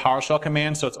up all the PowerShell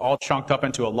commands, so it's all chunked up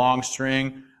into a long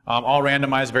string, all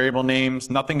randomized variable names.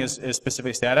 Nothing is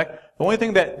specifically static. The only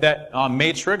thing that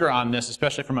may trigger on this,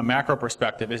 especially from a macro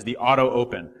perspective, is the auto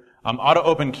open. Auto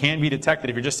open can be detected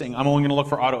if you're just saying, I'm only going to look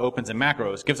for auto opens and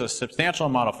macros. It gives a substantial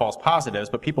amount of false positives,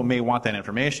 but people may want that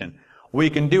information. What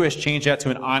you can do is change that to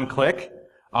an on-click,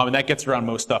 and that gets around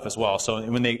most stuff as well. So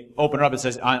when they open it up, it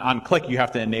says on-click, you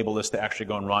have to enable this to actually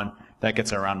go and run. That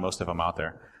gets around most of them out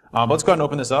there. Let's go ahead and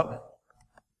open this up.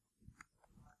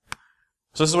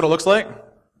 So this is what it looks like.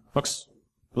 Looks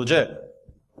legit.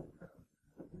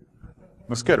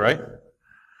 Looks good, right?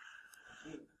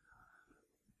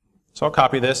 So I'll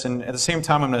copy this, and at the same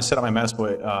time, I'm going to set up my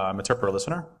Metasploit interpreter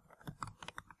listener.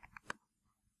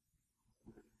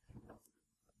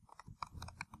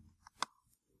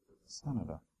 Son of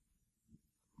a...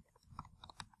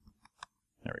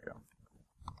 There we go.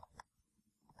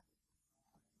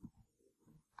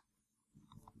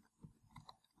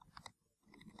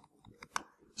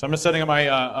 So I'm just setting up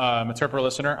my interpreter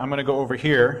listener. I'm going to go over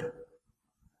here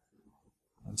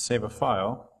and save a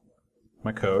file,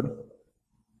 my code.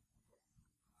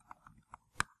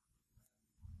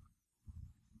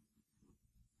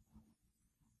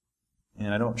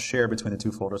 And I don't share between the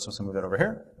two folders, so I'm going to move that over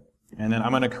here. And then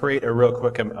I'm going to create a real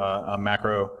quick a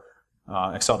macro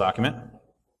Excel document.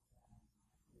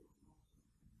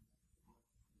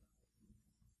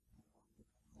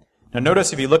 Now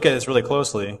notice if you look at this really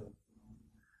closely,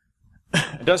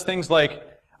 it does things like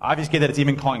obfuscate that it's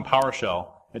even calling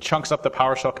PowerShell. It chunks up the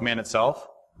PowerShell command itself,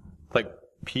 like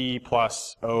P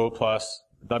plus O plus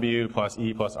W plus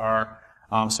E plus R.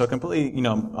 So it completely,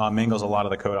 mangles a lot of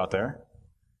the code out there.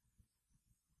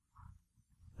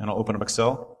 And I'll open up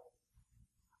Excel.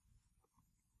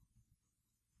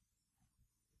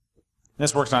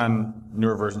 This works on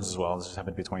newer versions as well. This just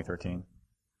happened to be 2013.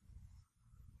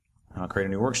 I'll create a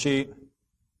new worksheet.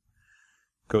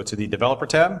 Go to the Developer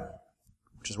tab,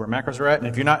 which is where macros are at. And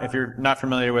if you're not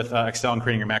familiar with Excel and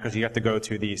creating your macros, you have to go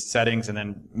to the settings and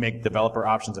then make developer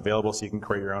options available so you can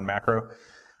create your own macro.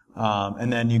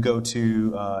 And then you go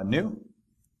to new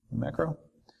macro.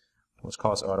 Let's call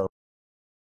this auto.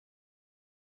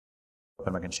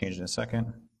 I can change it in a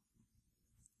second.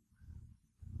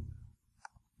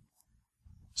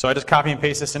 So I just copy and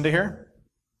paste this into here,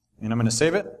 and I'm going to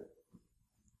save it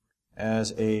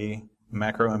as a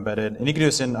macro embedded. And you can do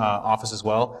this in Office as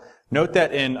well. Note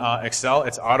that in Excel,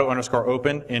 it's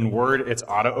auto_open. In Word, it's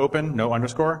auto-open, no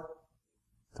underscore.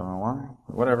 Don't know why,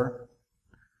 whatever.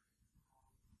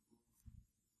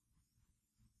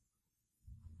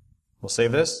 We'll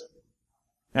save this.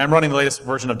 And I'm running the latest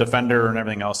version of Defender and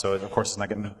everything else, so of course it's not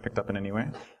getting picked up in any way.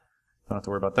 Don't have to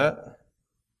worry about that.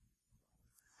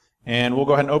 And we'll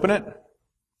go ahead and open it.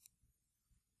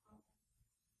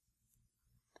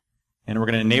 And we're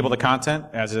going to enable the content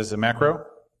as is a macro.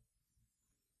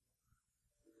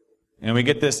 And we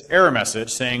get this error message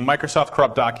saying Microsoft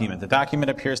corrupt document. The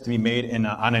document appears to be made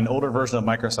on an older version of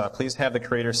Microsoft. Please have the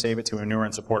creator save it to a newer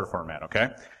and supported format,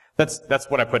 okay? That's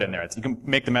what I put in there. You can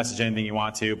make the message anything you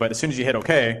want to, but as soon as you hit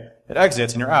OK, it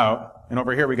exits and you're out, and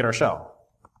over here we get our shell.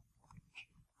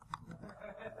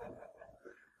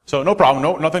 So no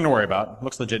problem, nothing to worry about.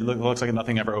 Looks legit. It looks like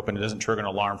nothing ever opened. It doesn't trigger an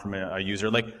alarm from a user.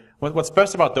 Like what's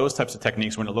best about those types of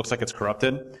techniques when it looks like it's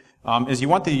corrupted is you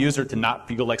want the user to not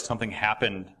feel like something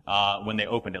happened when they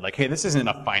opened it. Like, hey, this isn't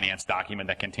a finance document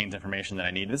that contains information that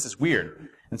I need. This is weird.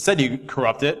 Instead, you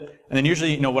corrupt it, and then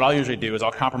usually, what I'll usually do is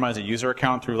I'll compromise a user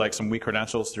account through like some weak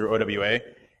credentials through OWA,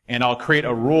 and I'll create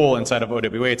a rule inside of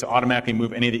OWA to automatically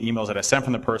move any of the emails that I sent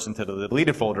from the person to the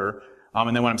deleted folder.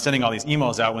 And then when I'm sending all these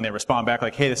emails out, when they respond back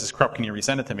like, hey, this is corrupt, can you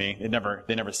resend it to me? They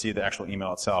never see the actual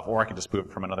email itself, or I can just move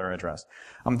it from another address.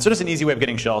 So just an easy way of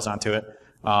getting shells onto it,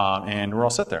 and we're all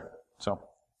set there. So,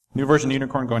 new version of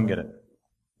Unicorn, go ahead and get it.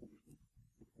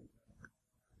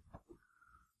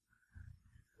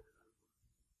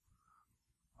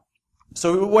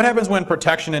 So what happens when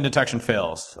protection and detection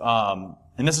fails?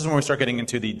 And this is when we start getting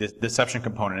into the deception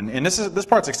component. And this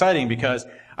part's exciting because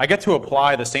I get to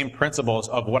apply the same principles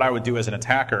of what I would do as an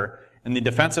attacker in the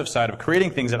defensive side of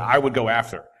creating things that I would go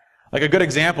after. Like a good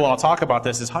example, and I'll talk about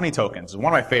this, is honey tokens. It's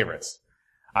one of my favorites.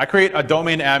 I create a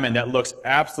domain admin that looks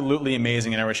absolutely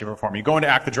amazing in every shape or form. You go into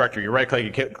Active Directory, you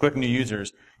right-click, you click New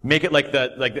Users, make it like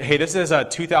hey, this is a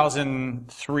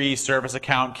 2003 service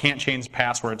account, can't change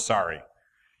password, sorry.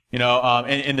 In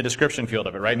the description field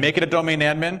of it, right? Make it a domain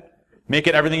admin. Make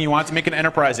it everything you want to. Make it an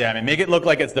enterprise admin. Make it look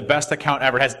like it's the best account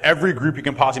ever. It has every group you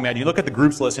can possibly imagine. You look at the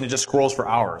groups list and it just scrolls for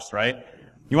hours, right?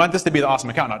 You want this to be the awesome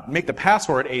account. Now, make the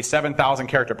password a 7,000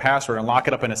 character password and lock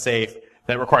it up in a safe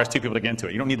that requires 2 people to get into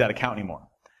it. You don't need that account anymore.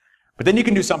 But then you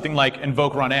can do something like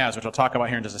invoke run as, which I'll talk about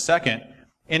here in just a second.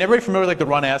 And everybody familiar with like the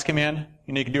run as command?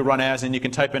 You can do run as and you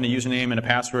can type in a username and a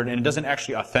password and it doesn't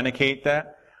actually authenticate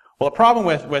that. Well, the problem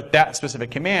with that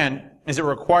specific command is it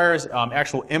requires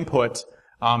actual input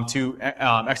to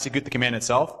execute the command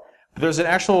itself. But there's an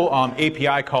actual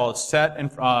API called set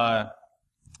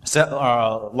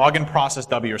login process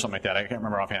W or something like that. I can't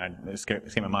remember offhand. It just came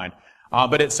to mind.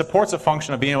 But it supports a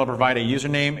function of being able to provide a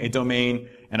username, a domain,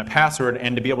 and a password,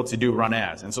 and to be able to do run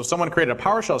as. And so someone created a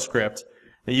PowerShell script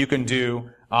that you can do,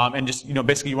 and just,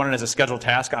 basically you run it as a scheduled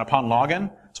task upon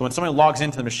login. So when somebody logs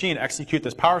into the machine, execute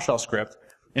this PowerShell script,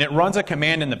 and it runs a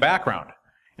command in the background.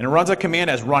 And it runs a command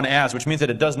as run as, which means that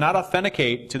it does not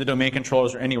authenticate to the domain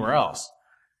controllers or anywhere else.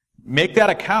 Make that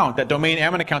account, that domain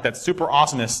admin account that's super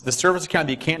awesome, the service account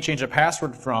that you can't change a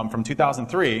password from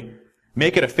 2003,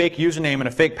 make it a fake username and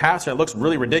a fake password that looks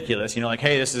really ridiculous. Like,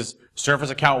 hey, this is service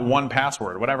account 1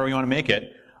 password, whatever you want to make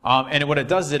it. And what it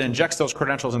does is it injects those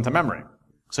credentials into memory.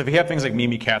 So if you have things like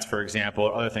Mimikatz, for example,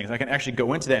 or other things, I can actually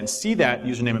go into that and see that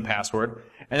username and password.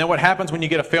 And then what happens when you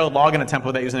get a failed login attempt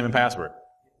with that username and password?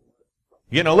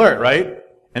 You get an alert, right?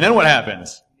 And then what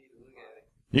happens?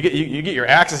 You get your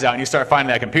axes out and you start finding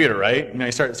that computer, right?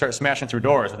 You start smashing through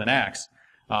doors with an axe.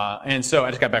 And so I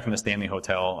just got back from the Stanley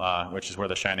Hotel, which is where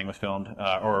The Shining was filmed,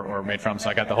 or made from, so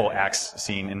I got the whole axe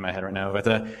scene in my head right now.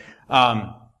 But,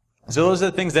 so those are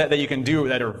the things that you can do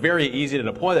that are very easy to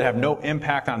deploy, that have no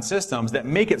impact on systems, that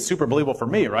make it super believable for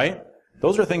me, right?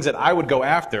 Those are things that I would go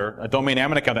after. A domain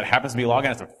admin account that happens to be logged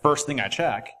in, that's the first thing I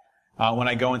check when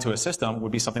I go into a system,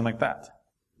 would be something like that.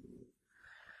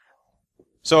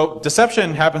 So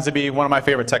deception happens to be one of my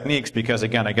favorite techniques because,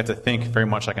 again, I get to think very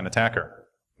much like an attacker.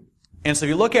 And so if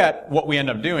you look at what we end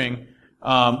up doing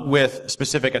with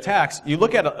specific attacks, you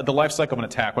look at the life cycle of an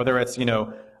attack, whether it's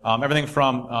everything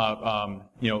from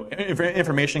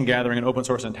information gathering and open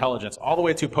source intelligence all the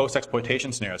way to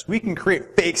post-exploitation scenarios. We can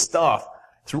create fake stuff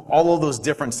through all of those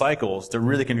different cycles to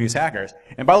really confuse hackers.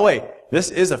 And by the way,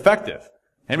 this is effective.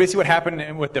 Anybody see what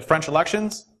happened with the French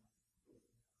elections?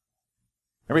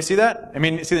 Everybody see that? I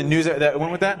mean, see the news that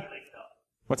went with that?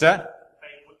 What's that?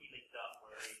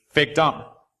 Fake dump.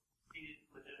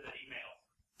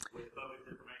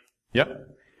 Yep.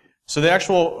 So the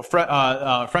actual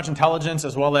French intelligence,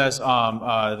 as well as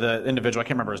the individual, I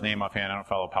can't remember his name offhand. I don't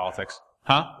follow politics.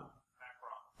 Huh?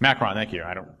 Macron. Thank you.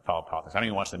 I don't follow politics. I don't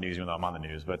even watch the news, even though I'm on the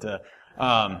news. But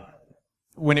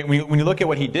when you look at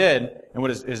what he did and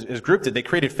what his group did, they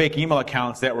created fake email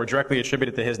accounts that were directly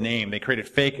attributed to his name. They created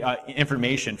fake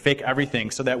information, fake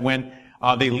everything, so that when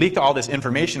they leaked all this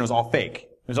information, it was all fake.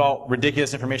 It was all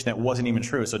ridiculous information that wasn't even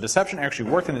true. So deception actually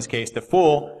worked in this case to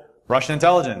fool Russian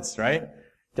intelligence, right?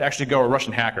 To actually go, or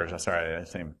Russian hackers. Sorry,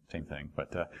 same thing.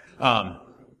 But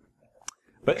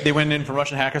they went in for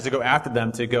Russian hackers to go after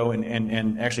them to go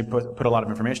and actually put a lot of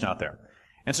information out there.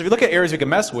 And so if you look at areas we can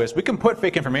mess with, we can put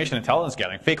fake information intelligence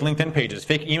gathering, fake LinkedIn pages,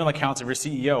 fake email accounts of your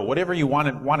CEO, whatever you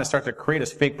want to start to create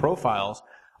as fake profiles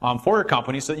for your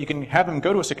company so that you can have them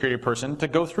go to a security person to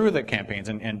go through the campaigns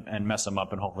and mess them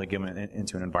up and hopefully give them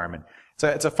into an environment.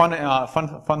 It's a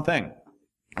fun thing.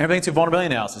 Everything to vulnerability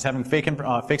analysis, having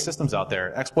fake systems out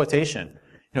there, exploitation.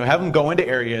 Have them go into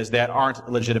areas that aren't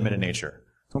legitimate in nature.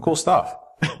 Some cool stuff.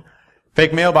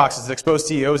 Fake mailboxes that expose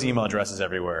CEOs' email addresses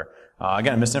everywhere.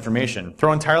 Again, misinformation.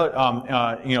 Throw entirely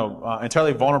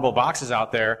vulnerable boxes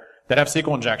out there that have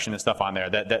SQL injection and stuff on there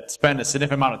that spend a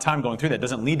significant amount of time going through that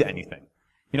doesn't lead to anything.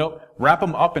 Wrap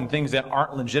them up in things that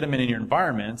aren't legitimate in your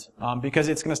environment, because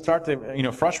it's going to start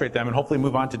to, frustrate them and hopefully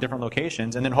move on to different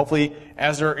locations. And then hopefully,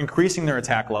 as they're increasing their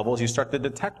attack levels, you start to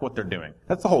detect what they're doing.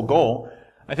 That's the whole goal.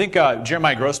 I think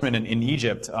Jeremiah Grossman in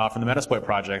Egypt from the Metasploit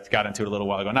project got into it a little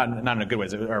while ago. Not in a good way,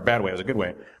 or a bad way. It was a good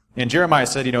way. And Jeremiah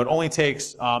said, it only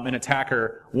takes an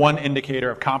attacker one indicator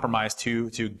of compromise to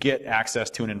get access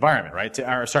to an environment, right? It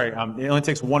only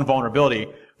takes one vulnerability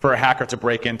for a hacker to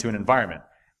break into an environment.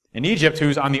 In Egypt,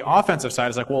 who's on the offensive side,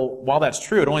 is like, well, while that's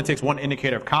true, it only takes one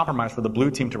indicator of compromise for the blue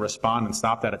team to respond and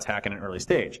stop that attack in an early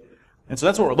stage. And so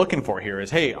that's what we're looking for here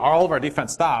is, hey, all of our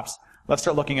defense stops. Let's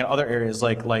start looking at other areas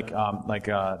like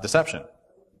deception.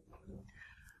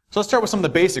 So let's start with some of the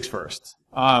basics first.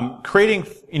 Creating,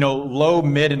 low,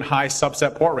 mid, and high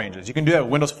subset port ranges. You can do that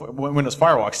with Windows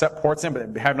Firewall. Accept ports in,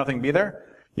 but have nothing be there.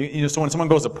 So when someone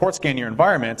goes to port scan your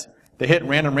environment, they hit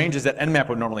random ranges that Nmap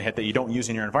would normally hit that you don't use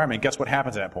in your environment. Guess what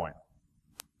happens at that point?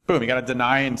 Boom, you got to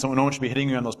deny, and no one should be hitting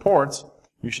you on those ports.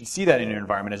 You should see that in your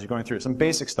environment as you're going through. Some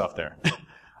basic stuff there.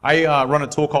 I run a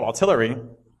tool called Artillery,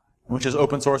 which is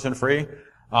open source and free.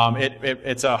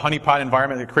 It's a honeypot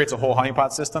environment. It creates a whole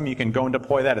honeypot system. You can go and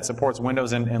deploy that. It supports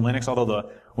Windows and Linux, although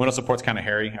the Windows support's kind of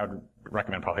hairy. I would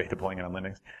recommend probably deploying it on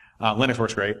Linux. Linux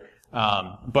works great.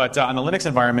 But on the Linux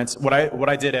environments, what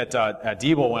I did at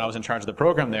Diebold when I was in charge of the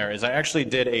program there is I actually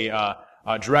did a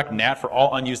direct NAT for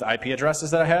all unused IP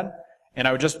addresses that I had. And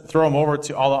I would just throw them over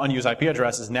to all the unused IP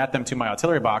addresses, NAT them to my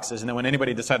artillery boxes, and then when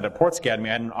anybody decided to port scan me,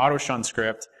 I had an auto shun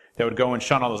script that would go and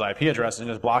shun all those IP addresses and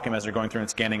just block them as they're going through and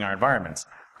scanning our environments.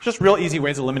 Just real easy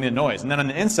ways of limiting the noise. And then on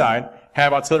the inside,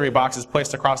 have artillery boxes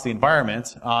placed across the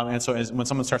environment. And so when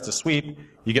someone starts to sweep,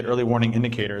 you get early warning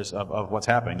indicators of what's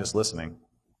happening, just listening.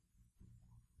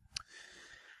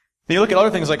 Then you look at other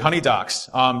things like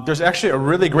HoneyDocs. There's actually a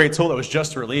really great tool that was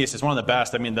just released. It's one of the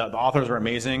best. I mean, the authors are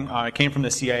amazing. It came from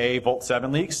the CIA Volt 7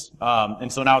 leaks.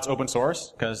 And so now it's open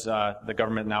source because the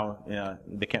government now,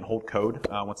 they can't hold code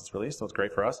once it's released, so it's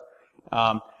great for us.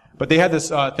 But they had this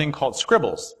thing called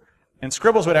Scribbles. And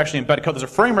Scribbles would actually embed code. There's a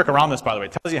framework around this, by the way.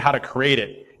 It tells you how to create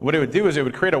it. What it would do is it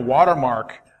would create a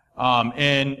watermark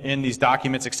in these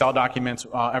documents, Excel documents,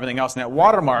 everything else. And that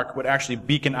watermark would actually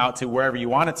beacon out to wherever you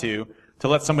want it to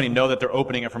let somebody know that they're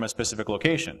opening it from a specific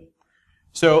location.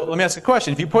 So let me ask a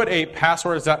question. If you put a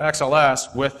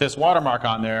passwords.xls with this watermark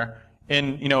on there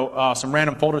in some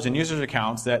random folders and users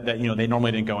accounts that they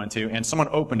normally didn't go into, and someone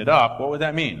opened it up, what would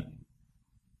that mean?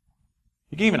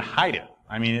 You can even hide it.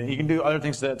 I mean, you can do other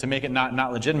things to make it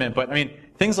not legitimate, but I mean,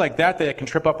 things like that can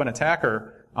trip up an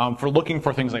attacker for looking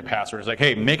for things like passwords. Like,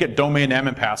 hey, make it domain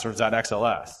admin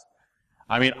passwords.xls.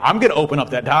 I mean, I'm going to open up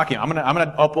that document. I'm going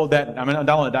to upload that. I'm going to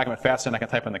download the document faster than I can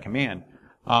type in the command.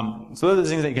 So those are the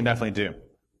things that you can definitely do.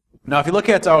 Now, if you look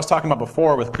at, I was talking about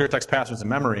before with clear text passwords in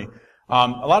memory, a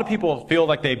lot of people feel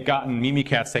like they've gotten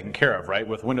Mimikatz taken care of, right?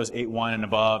 With Windows 8.1 and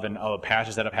above and all the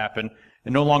patches that have happened,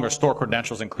 and no longer store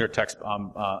credentials in clear text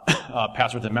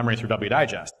passwords in memory through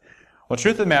wdigest. Well, the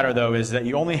truth of the matter, though, is that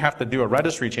you only have to do a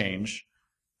registry change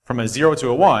from a 0 to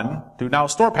a 1 to now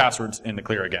store passwords in the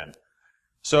clear again.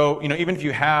 So, even if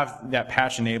you have that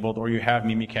patch enabled or you have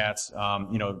Mimikatz,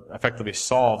 effectively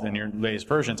solved in your latest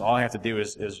versions, all I have to do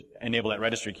is enable that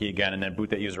registry key again and then boot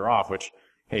that user off, which,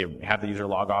 hey, have the user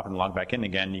log off and log back in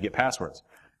again and you get passwords.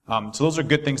 So those are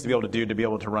good things to be able to do to be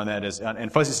able to run that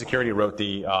and Fuzzy Security wrote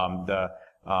the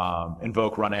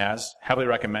invoke run as, heavily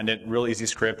recommend it, real easy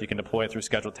script, you can deploy it through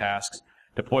scheduled tasks,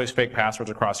 deploys fake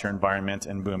passwords across your environment,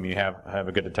 and boom, you have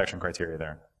a good detection criteria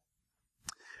there.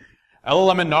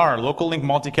 LLM and NAR, local link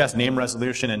multicast name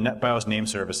resolution, and NetBIOS name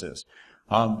services.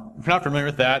 If you're not familiar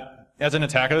with that, as an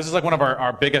attacker, this is like one of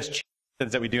our biggest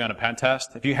challenges that we do on a pen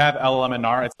test. If you have LLM and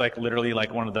NAR, it's like literally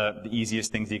like one of the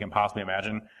easiest things you can possibly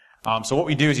imagine. So what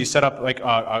we do is you set up like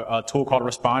a tool called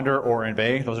Responder or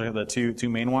Envy. Those are the two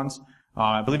main ones.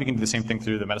 I believe you can do the same thing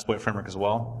through the Metasploit framework as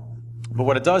well. But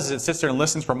what it does is it sits there and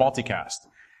listens for multicast.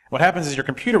 What happens is your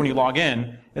computer, when you log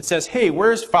in, it says, hey,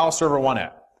 where's file server 1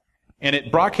 at? And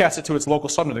it broadcasts it to its local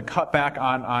subnet to cut back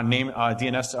on name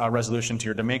DNS resolution to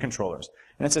your domain controllers.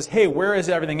 And it says, hey, where is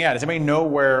everything at? Does anybody know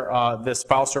where this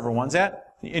file server 1's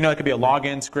at? It could be a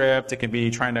login script. It could be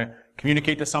trying to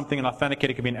communicate to something and authenticate.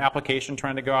 It could be an application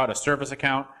trying to go out, a service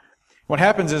account. What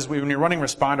happens is when you're running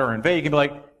Responder or Envy, you can be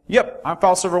like, yep, I'm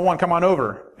file server 1, come on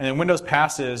over. And then Windows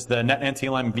passes the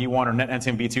NetNTLM v1 or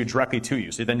NetNTLM v2 directly to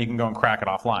you. So then you can go and crack it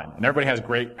offline. And everybody has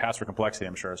great password complexity,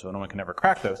 I'm sure, so no one can ever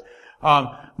crack those.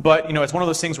 But it's one of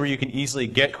those things where you can easily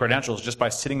get credentials just by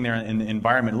sitting there in the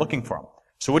environment looking for them.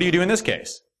 So what do you do in this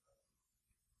case?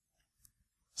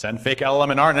 Send fake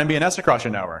LLM and R and MBNS across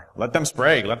your network. Let them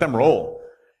spray, let them roll.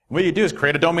 What you do is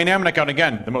create a domain admin account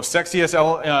again, the most sexiest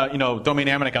domain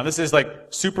admin account. This is like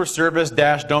super service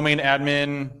domain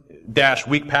admin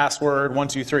weak password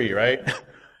 123, right?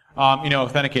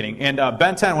 Authenticating. And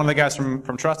Ben 10, one of the guys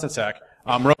from Trusted Sec,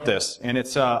 wrote this, and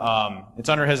it's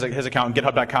under his account,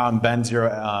 github.com,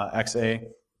 Ben0xa,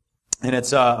 and it's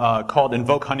called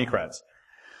Invoke Honeycreds.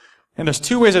 And there's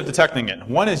two ways of detecting it.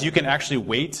 One is you can actually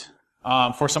wait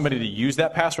for somebody to use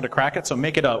that password to crack it, so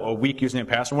make it a weak username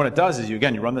password. What it does is you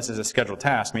run this as a scheduled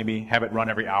task, maybe have it run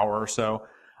every hour or so,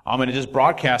 and it just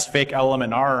broadcasts fake LLM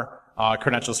and R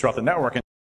credentials throughout the network.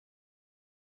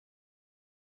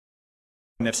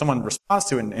 And if someone responds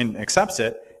to it and accepts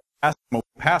it, ask them a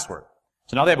weak password.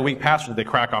 So now they have a weak password that they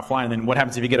crack offline, and then what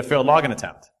happens if you get a failed login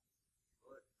attempt?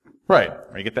 Right,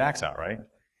 or you get the axe out, right?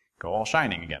 Go all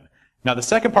shining again. Now the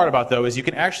second part about though is you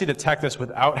can actually detect this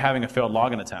without having a failed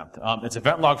login attempt. It's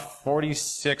event log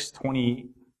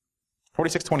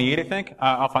 4628, I think.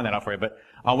 I'll find that out for you. But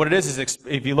what it is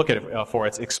if you look at it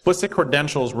it's explicit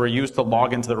credentials were used to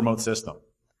log into the remote system.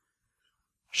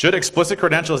 Should explicit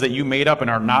credentials that you made up and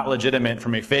are not legitimate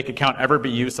from a fake account ever be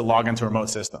used to log into a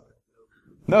remote system?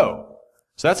 No.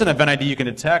 So that's an event ID you can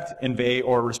detect, Envy,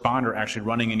 or Responder actually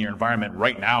running in your environment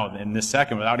right now in this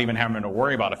second without even having to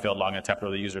worry about a failed login attempt or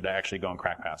the user to actually go and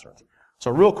crack passwords. So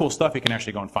real cool stuff you can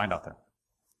actually go and find out there.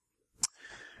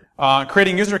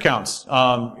 Creating user accounts.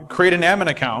 Create an admin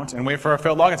account and wait for a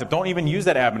failed login attempt. Don't even use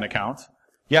that admin account.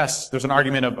 Yes, there's an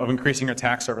argument of increasing your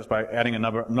attack surface by adding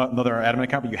another admin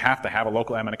account, but you have to have a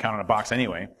local admin account in a box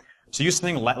anyway. So use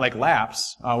something like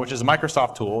Laps, which is a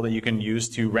Microsoft tool that you can use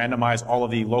to randomize all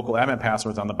of the local admin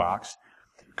passwords on the box.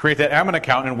 Create that admin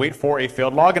account and wait for a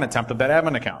failed login attempt of that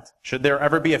admin account. Should there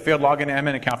ever be a failed login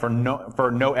admin account for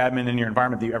no admin in your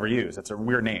environment that you ever use? That's a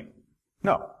weird name.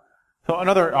 No. So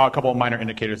another couple of minor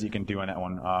indicators that you can do on that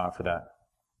one for that.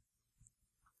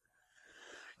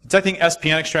 Detecting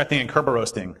SPN extracting and Kerber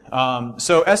roasting.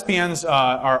 So SPNs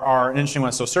are an interesting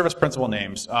one. So service principal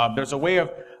names. There's a way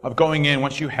of going in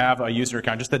once you have a user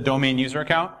account, just a domain user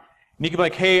account. And you can be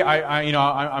like, hey,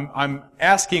 I'm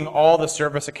asking all the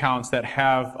service accounts that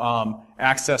have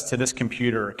access to this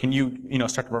computer. Can you,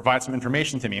 start to provide some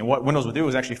information to me? And what Windows will do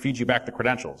is actually feed you back the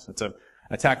credentials. It's an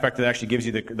attack vector that actually gives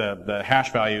you the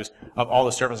hash values of all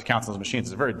the service accounts on those machines.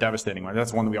 It's a very devastating one.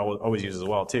 That's one that we always use as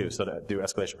well too, so to do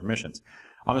escalation permissions.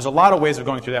 There's a lot of ways of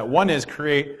going through that. One is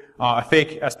create a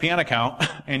fake SPN account,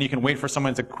 and you can wait for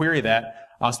someone to query that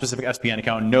specific SPN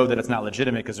account and know that it's not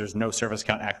legitimate because there's no service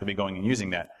account actively going and using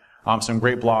that. Some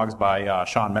great blogs by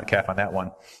Sean Metcalf on that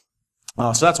one.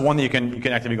 So that's one that you can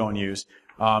actively go and use.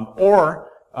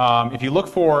 If you look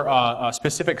for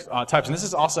specific types, and this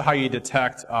is also how you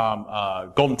detect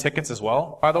golden tickets as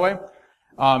well, by the way,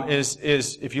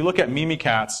 is if you look at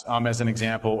Mimikatz as an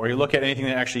example, or you look at anything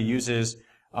that actually uses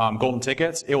golden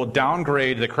tickets, it will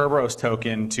downgrade the Kerberos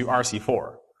token to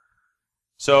RC4.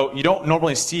 So you don't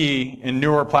normally see in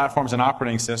newer platforms and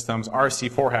operating systems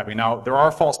RC4 happening. Now, there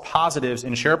are false positives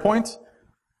in SharePoint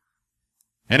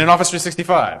and in Office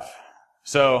 365.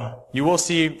 So you will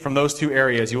see from those two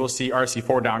areas, you will see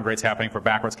RC4 downgrades happening for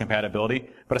backwards compatibility.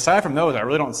 But aside from those, I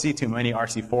really don't see too many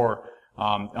RC4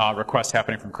 requests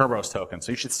happening from Kerberos tokens.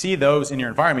 So you should see those in your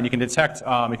environment. You can detect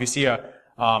if you see an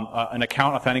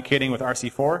account authenticating with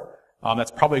RC4.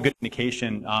 That's probably a good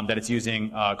indication that it's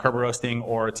using Kerber roasting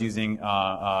or it's using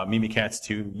Mimikatz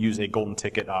to use a golden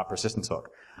ticket persistence hook.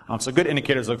 So good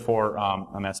indicators to look for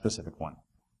on that specific one.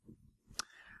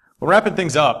 Well, wrapping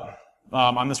things up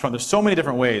on this front, there's so many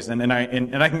different ways, and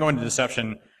I can go into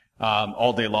deception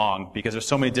all day long because there's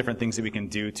so many different things that we can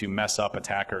do to mess up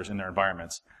attackers in their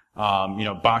environments.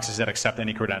 Boxes that accept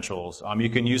any credentials.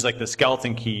 You can use like the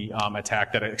skeleton key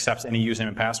attack that accepts any username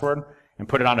and password and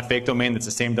put it on a fake domain that's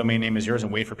the same domain name as yours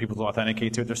and wait for people to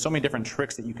authenticate to it. There's so many different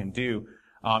tricks that you can do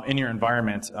in your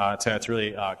environment to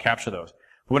really capture those.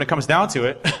 But when it comes down to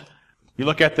it, you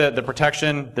look at the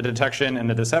protection, the detection, and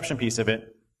the deception piece of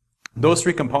it. Those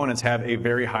three components have a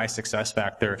very high success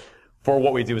factor for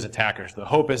what we do as attackers. The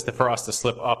hope is for us to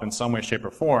slip up in some way, shape,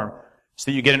 or form so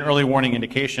that you get an early warning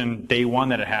indication day one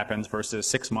that it happens versus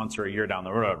 6 months or a year down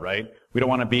the road, right? We don't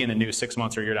want to be in the news 6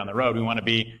 months or a year down the road. We want to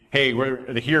be, hey,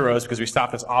 we're the heroes because we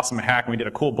stopped this awesome hack and we did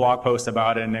a cool blog post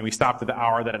about it and then we stopped at the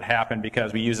hour that it happened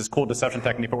because we used this cool deception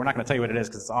technique, but we're not going to tell you what it is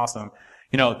because it's awesome.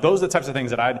 Those are the types of things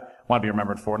that I'd want to be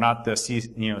remembered for, not the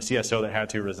CSO that had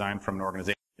to resign from an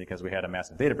organization because we had a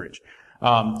massive data breach.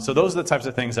 So those are the types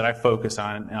of things that I focus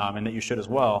on and that you should as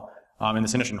well. In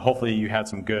this industry, and hopefully you had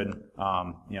some good,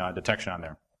 detection on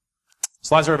there.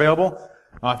 Slides are available.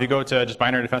 If you go to just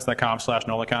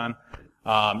binarydefense.com/NolaCon,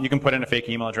 you can put in a fake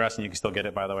email address and you can still get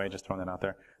it, by the way, just throwing that out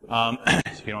there.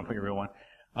 If you don't want to put your real one.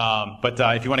 But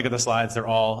if you want to get the slides, they're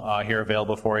all here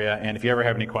available for you. And if you ever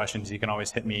have any questions, you can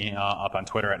always hit me up on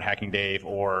Twitter at HackingDave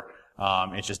or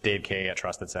it's just Dave K at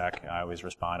TrustedSec. I always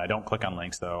respond. I don't click on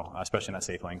links, though, especially not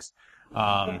safe links.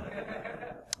 But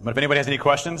if anybody has any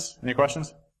questions? Any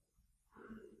questions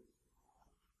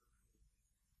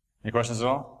at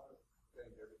all?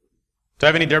 Do I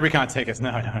have any DerbyCon tickets?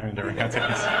 No, I don't have any DerbyCon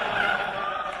tickets.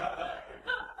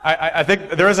 I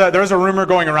think there is a rumor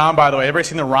going around, by the way. Everybody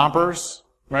seen the rompers,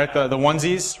 right? The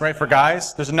onesies, right, for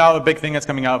guys? There's now a big thing that's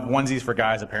coming out, onesies for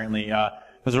guys, apparently.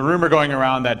 There's a rumor going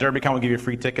around that DerbyCon will give you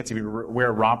free tickets if you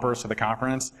wear rompers to the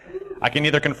conference. I can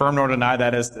neither confirm nor deny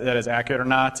that is accurate or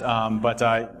not, but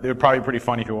it would probably be pretty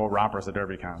funny if you wore rompers at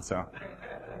DerbyCon, so.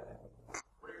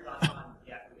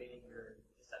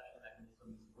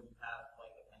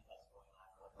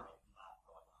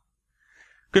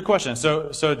 Good question.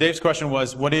 So Dave's question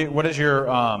was, what is your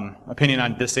opinion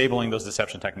on disabling those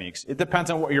deception techniques? It depends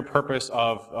on what your purpose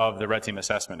of the red team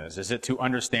assessment is. Is it to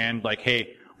understand, like,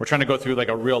 hey, we're trying to go through like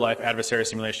a real life adversary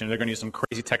simulation. They're going to use some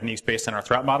crazy techniques based on our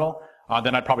threat model.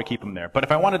 Then I'd probably keep them there. But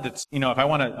if I wanted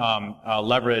to,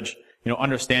 leverage,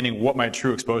 understanding what my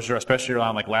true exposure, especially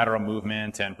around like lateral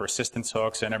movement and persistence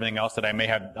hooks and everything else that I may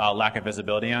have lack of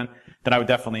visibility on, then I would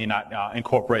definitely not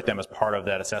incorporate them as part of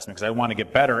that assessment because I want to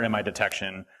get better in my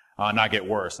detection, not get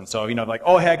worse. And so, like,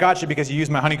 oh, hey, I got you because you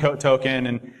used my honeycoat token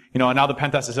and, now the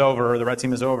pen test is over or the red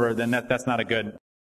team is over, then that's not a good